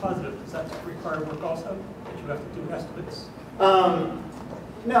say it's positive, does that require work also? That you have to do estimates?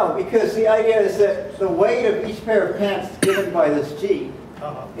 No, because the idea is that the weight of each pair of pants given by this G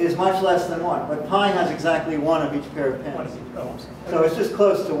is much less than 1. But pi has exactly 1 of each pair of pants. So it's just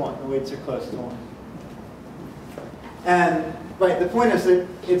close to 1. The weights are close to 1. And right, the point is that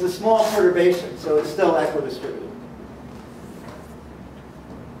it's a small perturbation, so it's still equidistributed.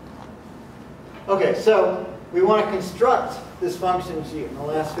 Okay, so we want to construct this function g. In the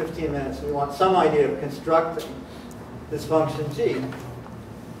last 15 minutes, we want some idea of constructing this function g.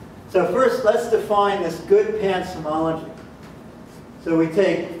 So first, let's define this good pants homology. So we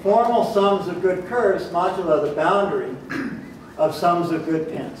take formal sums of good curves modulo the boundary of sums of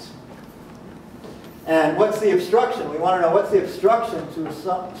good pants. And what's the obstruction? We want to know what's the obstruction to a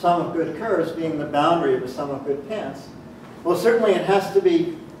sum of good curves being the boundary of a sum of good pants. Well, certainly it has to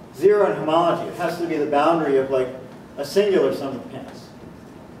be 0 in homology. It has to be the boundary of like a singular sum of pants.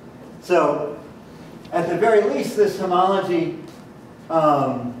 So at the very least, this homology,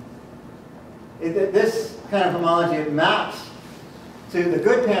 this kind of homology, it maps to the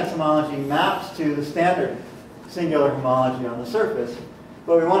good pants homology, maps to the standard singular homology on the surface.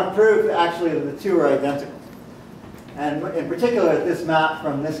 But we want to prove actually that the two are identical. And in particular, that this map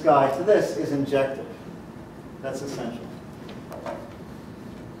from this guy to this is injective. That's essential.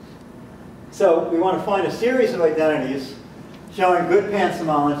 So we want to find a series of identities showing good pants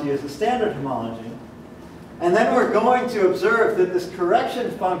homology as a standard homology. And then we're going to observe that this correction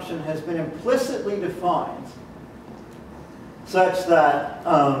function has been implicitly defined such that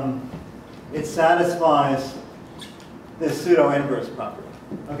it satisfies this pseudo-inverse property.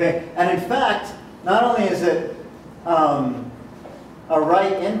 Okay? And in fact, not only is it a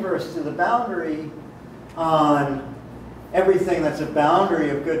right inverse to the boundary on everything that's a boundary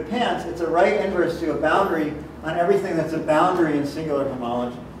of good pants, it's a right inverse to a boundary on everything that's a boundary in singular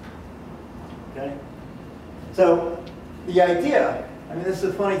homology. Okay? So the idea, I mean, this is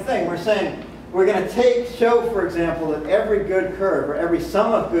a funny thing. We're saying we're going to show, for example, that every good curve, or every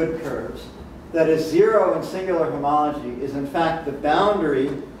sum of good curves, that is 0 in singular homology is in fact the boundary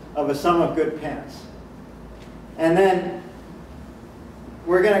of a sum of good pants. And then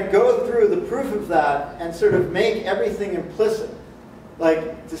we're going to go through the proof of that and sort of make everything implicit.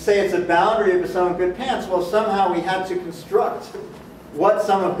 Like, to say it's a boundary of a sum of good pants, well, somehow we had to construct what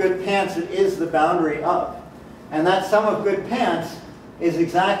sum of good pants it is the boundary of. And that sum of good pants is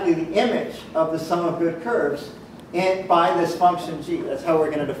exactly the image of the sum of good curves by this function g. That's how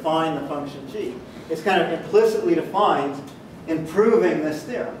we're going to define the function g. It's kind of implicitly defined in proving this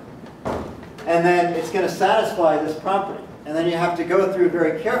theorem. And then it's going to satisfy this property. And then you have to go through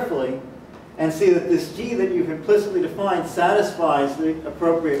very carefully and see that this g that you've implicitly defined satisfies the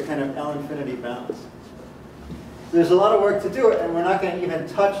appropriate kind of L infinity bounds. There's a lot of work to do it, and we're not going to even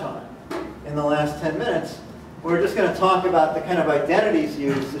touch on it in the last 10 minutes. We're just going to talk about the kind of identities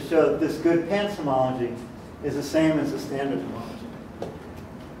used to show that this good pants homology is the same as the standard homology.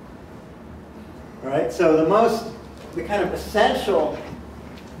 All right? So the kind of essential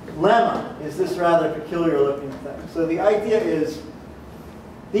lemma is this rather peculiar looking thing. So the idea is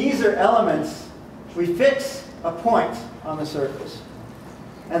these are elements, we fix a point on the surface.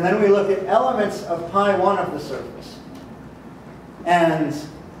 And then we look at elements of pi 1 of the surface. And,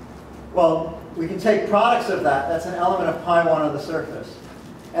 well, we can take products of that. That's an element of pi 1 of the surface.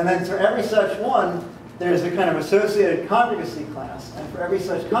 And then for every such one, there's a kind of associated conjugacy class. And for every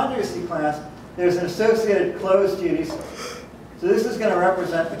such conjugacy class, there's an associated closed geodesic. So this is going to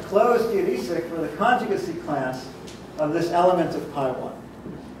represent the closed geodesic for the conjugacy class of this element of pi 1.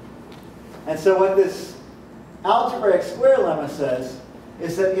 And so what this algebraic square lemma says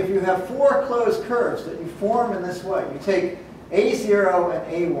is that if you have 4 closed curves that you form in this way, you take A0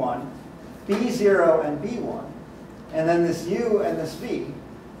 and A1, B0 and B1, and then this U and this V,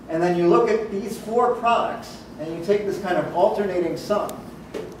 and then you look at these 4 products, and you take this kind of alternating sum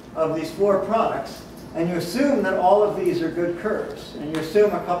of these 4 products, and you assume that all of these are good curves, and you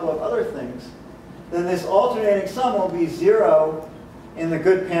assume a couple of other things, then this alternating sum will be 0 in the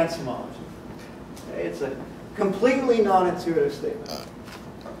good pants homology. Okay? It's a completely non-intuitive statement.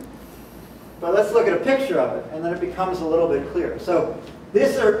 But let's look at a picture of it, and then it becomes a little bit clearer. So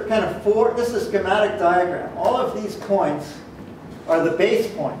these are kind of 4, this is a schematic diagram. All of these points are the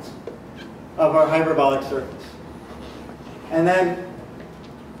base points of our hyperbolic surface. And then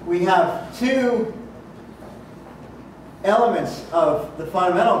we have 2 elements of the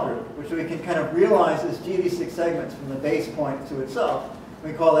fundamental group, which we can kind of realize as geodesic segments from the base point to itself.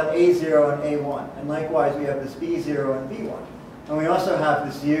 We call that A0 and A1. And likewise, we have this B0 and B1. And we also have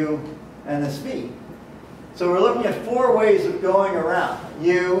this U and this V. So we're looking at 4 ways of going around.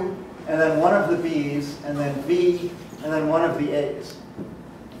 U, and then one of the B's, and then V, and then one of the A's.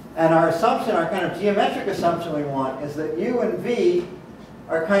 And our assumption, our kind of geometric assumption we want, is that U and V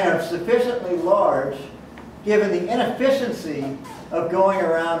are kind of sufficiently large given the inefficiency of going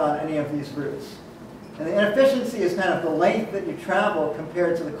around on any of these routes. And the inefficiency is kind of the length that you travel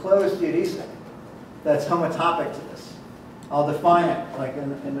compared to the closed geodesic that's homotopic to this. I'll define it like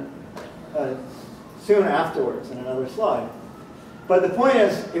soon afterwards in another slide. But the point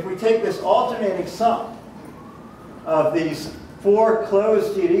is, if we take this alternating sum of these 4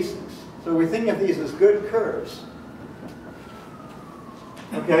 closed geodesics, so we're thinking of these as good curves.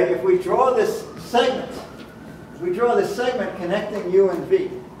 Okay, if we draw this segment, connecting U and V,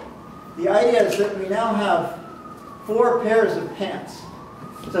 the idea is that we now have 4 pairs of pants.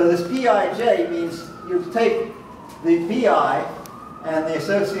 So this Pij means you take the Bi and the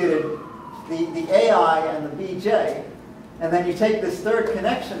associated, the Ai and the Bj, and then you take this third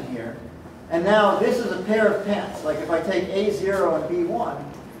connection here, and now this is a pair of pants. Like if I take A0 and B1,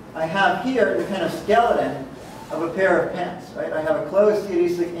 I have here the kind of skeleton of a pair of pants, right? I have a closed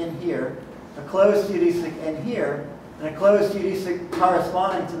geodesic in here, a closed geodesic in here, and a closed geodesic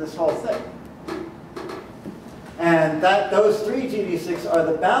corresponding to this whole thing. And those 3 geodesics are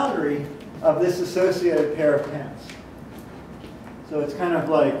the boundary of this associated pair of pants. So it's kind of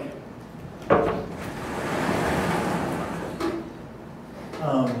like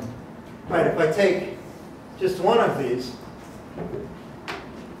right, if I take just one of these,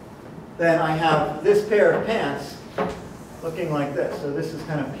 then I have this pair of pants looking like this. So this is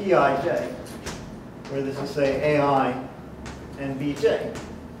kind of Pij, where this is, say, Ai and Bj.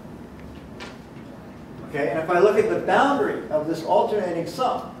 Okay, and if I look at the boundary of this alternating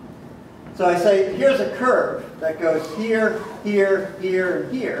sum, so I say, here's a curve that goes here, here, here,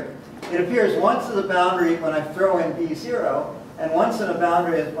 and here. It appears once as a boundary when I throw in B0, and once in a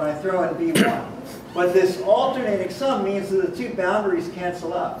boundary when I throw in B1. But this alternating sum means that the 2 boundaries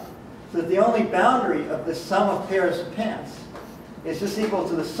cancel out. So that the only boundary of this sum of pairs of pants is just equal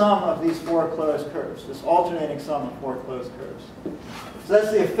to the sum of these 4 closed curves, this alternating sum of 4 closed curves. So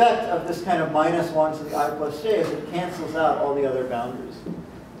that's the effect of this kind of -1 to the I plus j, is it cancels out all the other boundaries.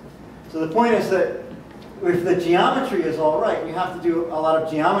 So the point is that if the geometry is all right, you have to do a lot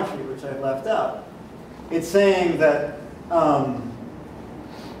of geometry, which I've left out. It's saying that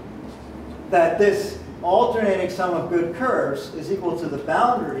that this alternating sum of good curves is equal to the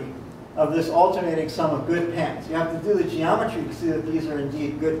boundary of this alternating sum of good pants. You have to do the geometry to see that these are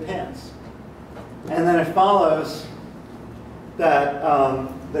indeed good pants. And then it follows that,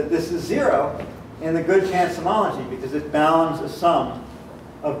 that this is 0 in the good pants homology because it bounds a sum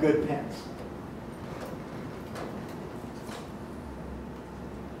of good pants.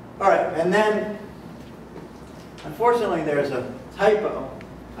 All right, and then, unfortunately, there's a typo.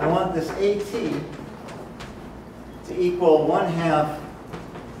 I want this AT to equal 1/2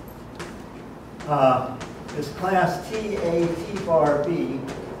 this class TA T bar B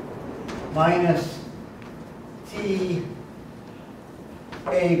minus T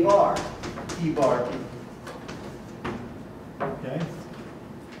A bar T bar B. Okay?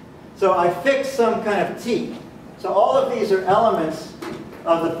 So I fixed some kind of T. So all of these are elements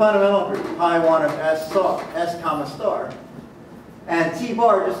of the fundamental group, pi1 of S comma star. And T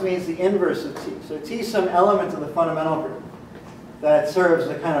bar just means the inverse of T. So T is some element of the fundamental group that serves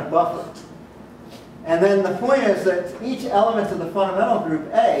a kind of buffer. And then the point is that each element of the fundamental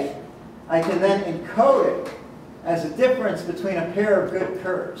group A, I can then encode it as a difference between a pair of good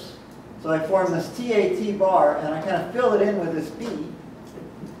curves. So I form this TAT bar, and I kind of fill it in with this B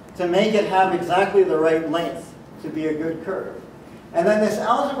to make it have exactly the right length to be a good curve. And then this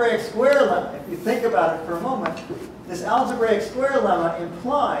algebraic square lemma, if you think about it for a moment, this algebraic square lemma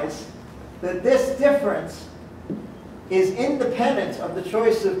implies that this difference is independent of the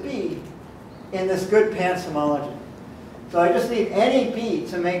choice of B in this good pants homology. So I just need any B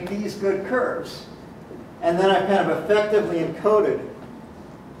to make these good curves. And then I've kind of effectively encoded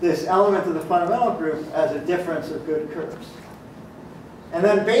this element of the fundamental group as a difference of good curves. And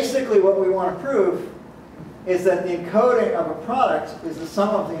then basically what we want to prove is that the encoding of a product is the sum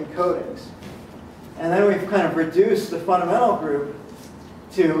of the encodings. And then we've kind of reduced the fundamental group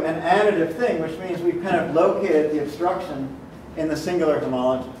to an additive thing, which means we've kind of located the obstruction in the singular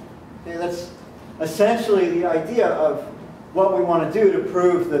homology. Okay, that's essentially the idea of what we want to do to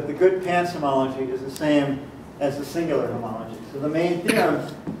prove that the good pants homology is the same as the singular homology. So the main theorem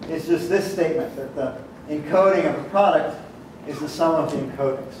is just this statement, that the encoding of a product is the sum of the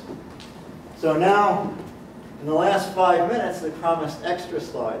encodings. So now, in the last 5 minutes, they promised extra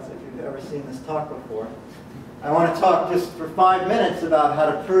slides, if you've ever seen this talk before. I want to talk just for 5 minutes about how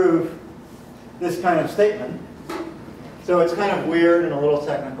to prove this kind of statement. So it's kind of weird and a little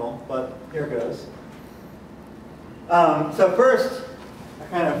technical, but here goes. So first, a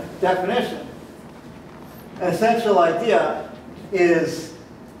kind of definition. An essential idea is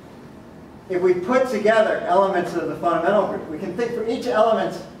if we put together elements of the fundamental group, we can think for each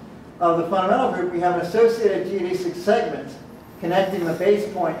element of the fundamental group, we have an associated geodesic segment connecting the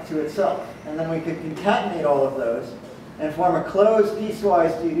base point to itself. And then we could concatenate all of those and form a closed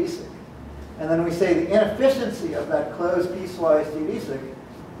piecewise geodesic. And then we say the inefficiency of that closed piecewise geodesic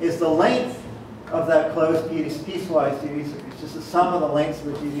is the length of that closed piecewise geodesic. It's just the sum of the lengths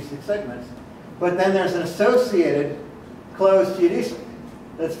of the geodesic segments. But then there's an associated closed geodesic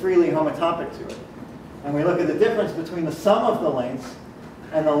that's freely homotopic to it. And we look at the difference between the sum of the lengths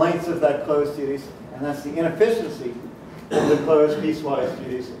and the lengths of that closed geodesic. And that's the inefficiency of the closed piecewise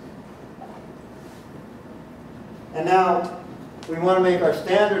geodesic. And now we want to make our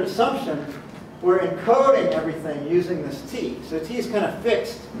standard assumption. We're encoding everything using this T. So T is kind of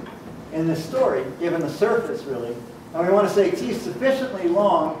fixed in this story, given the surface, really. And we want to say T is sufficiently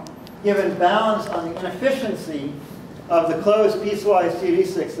long, given bounds on the inefficiency of the closed piecewise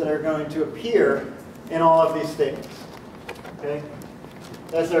geodesics that are going to appear in all of these statements. Okay?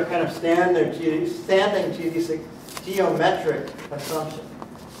 That's our kind of standing geodesic geometric assumption.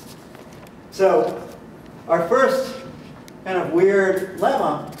 So our first kind of weird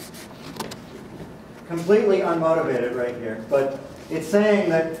lemma, completely unmotivated right here, but it's saying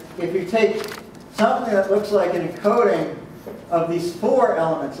that if you take something that looks like an encoding of these four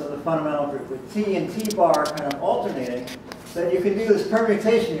elements of the fundamental group, with T and T bar kind of alternating, that you can do this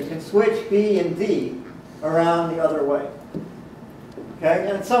permutation. You can switch B and D around the other way. Okay?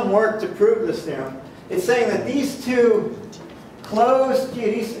 And it's some work to prove this theorem. It's saying that these two closed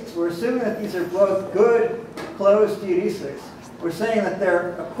geodesics, we're assuming that these are both good closed geodesics. We're saying that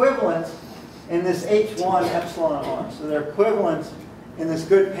they're equivalent in this H1 epsilon r. So they're equivalent in this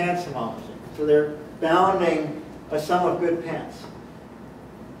good pants homology. So they're bounding a sum of good pants.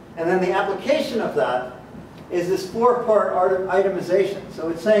 And then the application of that is this four-part itemization. So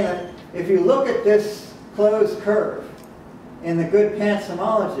it's saying that if you look at this closed curve in the good pants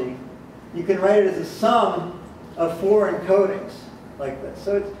homology, you can write it as a sum of four encodings like this.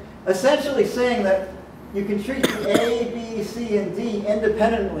 So it's essentially saying that you can treat the A, B, C, and D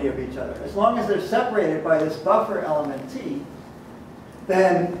independently of each other. As long as they're separated by this buffer element T,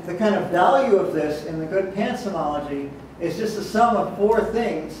 then the kind of value of this in the good pants homology is just the sum of four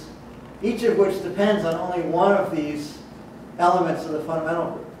things, each of which depends on only one of these elements of the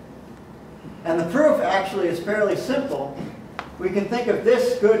fundamental group. And the proof actually is fairly simple. We can think of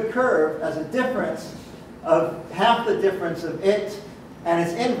this good curve as a difference of half the difference of it and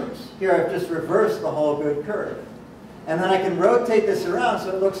its inverse. Here I've just reversed the whole good curve. And then I can rotate this around so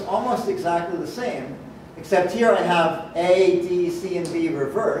it looks almost exactly the same, except here I have A, D, C, and B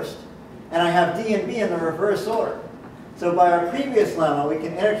reversed, and I have D and B in the reverse order. So by our previous lemma, we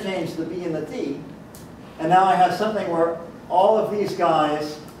can interchange the B and the D, and now I have something where all of these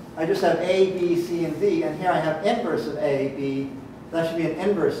guys, I just have A, B, C, and D, and here I have inverse of A, B, that should be an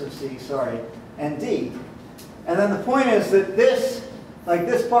inverse of C, sorry, and D. And then the point is that this, like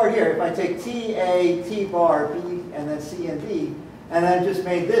this part here, if I take T, A, T bar, B, and then C and D, and then just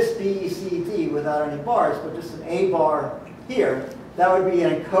made this B, C, D without any bars, but just an A bar here, that would be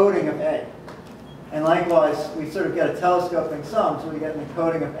an encoding of A. And likewise, we sort of get a telescoping sum, so we get an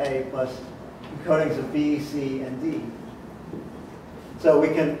encoding of A plus encodings of B, C, and D. So we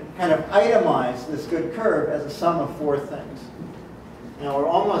can kind of itemize this good curve as a sum of four things. Now we're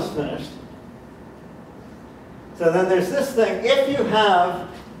almost finished. So then there's this thing. If you have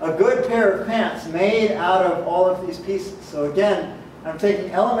a good pair of pants made out of all of these pieces, so again, I'm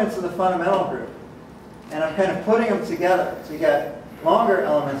taking elements of the fundamental group, and I'm kind of putting them together to get longer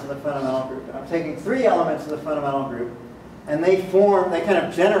elements of the fundamental group. And I'm taking three elements of the fundamental group, and they kind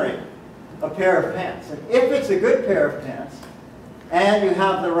of generate a pair of pants. And if it's a good pair of pants, and you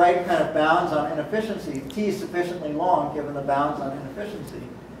have the right kind of bounds on inefficiency, T is sufficiently long given the bounds on inefficiency,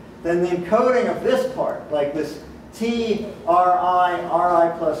 then the encoding of this part, like this T, Ri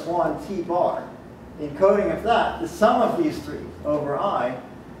plus 1, T bar, the encoding of that, the sum of these three over I,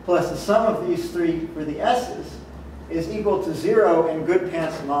 plus the sum of these three for the S's, is equal to 0 in good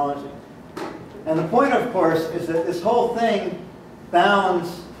pants homology. And the point, of course, is that this whole thing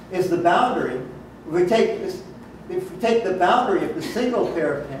is the boundary. If we take the boundary of the single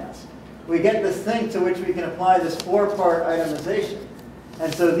pair of pants, we get this thing to which we can apply this four-part itemization.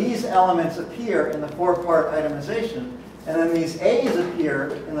 And so these elements appear in the four-part itemization, and then these A's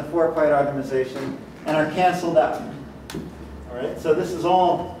appear in the four-part itemization and are canceled out. All right, so this is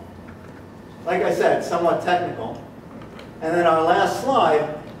all, like I said, somewhat technical. And then our last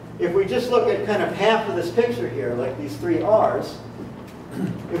slide, if we just look at kind of half of this picture here, like these three R's,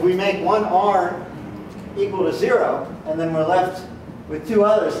 if we make one R equal to 0, and then we're left with two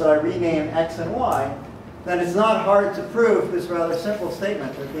others that I rename X and Y, then it's not hard to prove this rather simple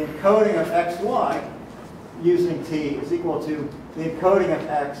statement that the encoding of XY using T is equal to the encoding of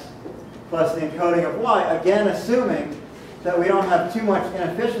X plus the encoding of Y, again assuming that we don't have too much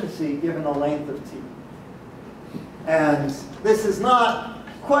inefficiency given the length of T. And this is not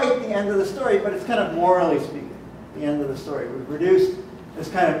quite the end of the story, but it's kind of morally speaking, the end of the story. We've reduced this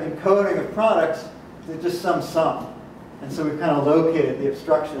kind of encoding of products to just some sum. And so we've kind of located the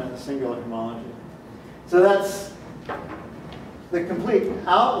obstruction in the singular homology. So that's the complete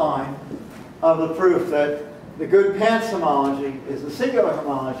outline of the proof that the good pants homology is a singular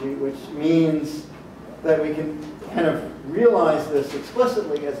homology, which means that we can kind of realize this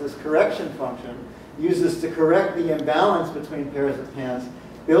explicitly as this correction function, use this to correct the imbalance between pairs of pants,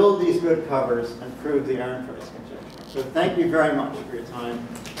 build these good covers, and prove the Ehrenpreis conjecture. So thank you very much for your time.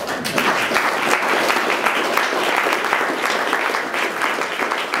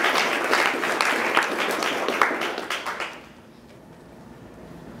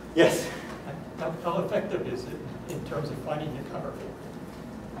 Yes? How effective is it in terms of finding the cover?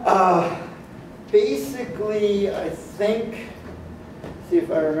 Basically, I think, see if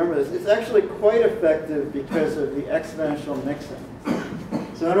I remember this, it's actually quite effective because of the exponential mixing.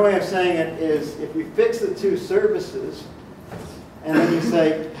 So another way of saying it is if you fix the two surfaces, and then you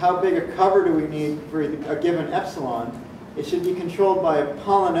say, how big a cover do we need for a given epsilon, it should be controlled by a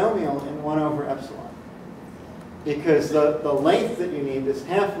polynomial in 1 over epsilon. Because the length that you need, this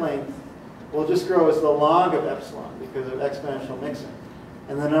half length, will just grow as the log of epsilon because of exponential mixing.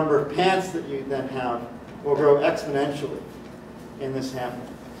 And the number of pants that you then have will grow exponentially in this half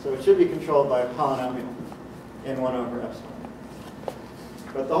length. So it should be controlled by a polynomial in 1 over epsilon.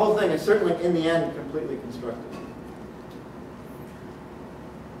 But the whole thing is certainly, in the end, completely constructed.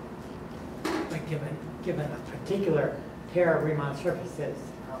 But given a particular pair of Riemann surfaces,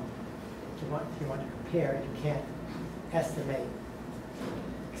 if you want to compare, you can't estimate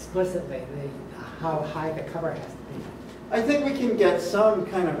explicitly how high the cover has to be. I think we can get some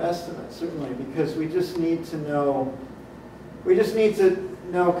kind of estimate, certainly, because we just need to know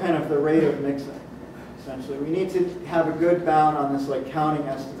kind of the rate of mixing, essentially. We need to have a good bound on this like counting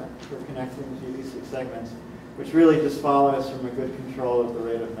estimate for connecting the GBC segments, which really just follows from a good control of the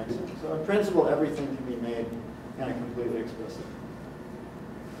rate of mixing. So in principle, everything can be made kind of completely explicit.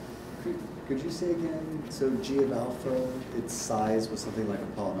 Could you say again, so G of alpha, its size was something like a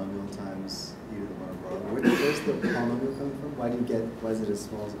polynomial times e to the 1 over r. Where's the polynomial coming from? Why is it as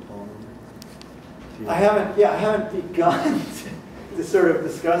small as a polynomial? I haven't begun to sort of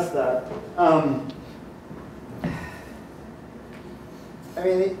discuss that. I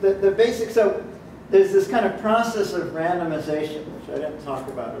mean, the basic, so there's this kind of process of randomization, which I didn't talk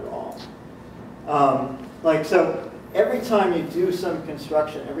about at all. So every time you do some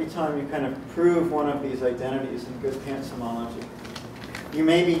construction, every time you kind of prove one of these identities in good pants homology, you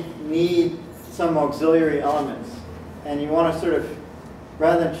maybe need some auxiliary elements. And you want to sort of,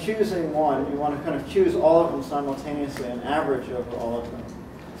 rather than choosing one, you want to kind of choose all of them simultaneously and average over all of them.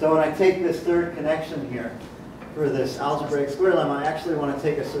 So when I take this third connection here for this algebraic square lemma, I actually want to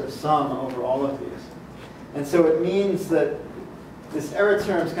take a sort of sum over all of these. And so it means that this error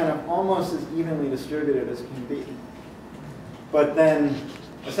term is kind of almost as evenly distributed as can be. But then,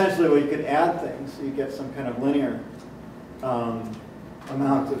 essentially, well, you could add things, so you get some kind of linear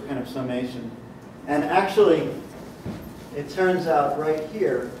amount of kind of summation. And actually, it turns out right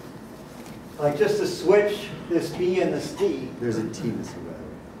here, like just to switch this B and this D. There's a T missing, by the way.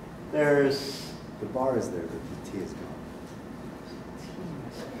 There's... The bar is there, but the T is gone.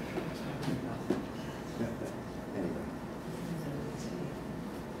 Anyway.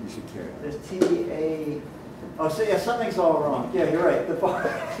 You should carry on. There's T-A... Oh, so yeah, something's all wrong. Yeah, you're right. The bar.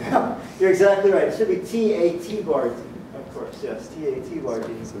 You're exactly right. It should be T-A-T bar D. Of course, yes. T-A-T bar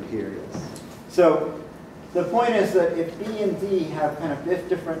D. So here, yes. So the point is that if B and D have kind of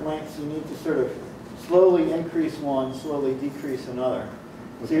different lengths, you need to sort of slowly increase one, slowly decrease another.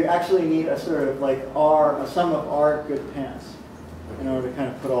 So you actually need a sort of like R, a sum of R good pants in order to kind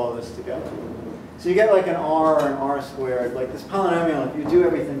of put all of this together. So you get like an R or an R squared. Like this polynomial, if you do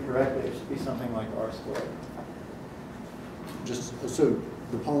everything correctly, it should be something like R squared. Just so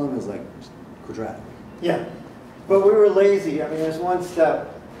the polynomial is like quadratic. Yeah, but we were lazy. I mean, there's one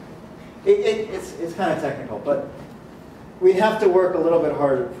step. It's kind of technical, but we have to work a little bit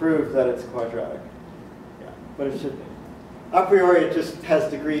harder to prove that it's quadratic. Yeah, but it should be. A priori, it just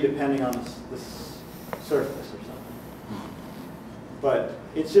has degree depending on this surface or something. But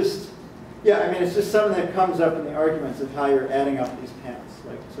it's just, yeah, I mean, it's just something that comes up in the arguments of how you're adding up these paths,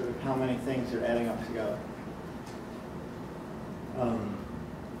 like sort of how many things you're adding up together.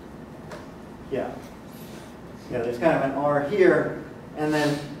 Yeah. Yeah, there's kind of an R here, and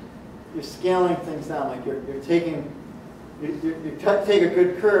then you're scaling things down. Like you're taking, you take a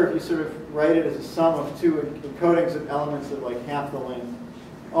good curve, you sort of write it as a sum of two encodings of elements of like half the length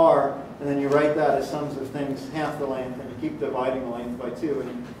R, and then you write that as sums of things half the length, and you keep dividing the length by 2,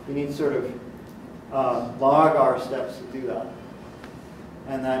 and you need sort of log R steps to do that.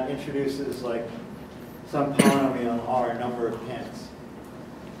 And that introduces like some polynomial R number of pins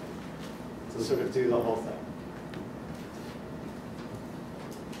to sort of do the whole thing.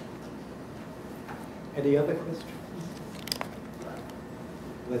 Any other questions?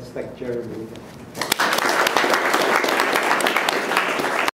 Let's thank Jeremy again.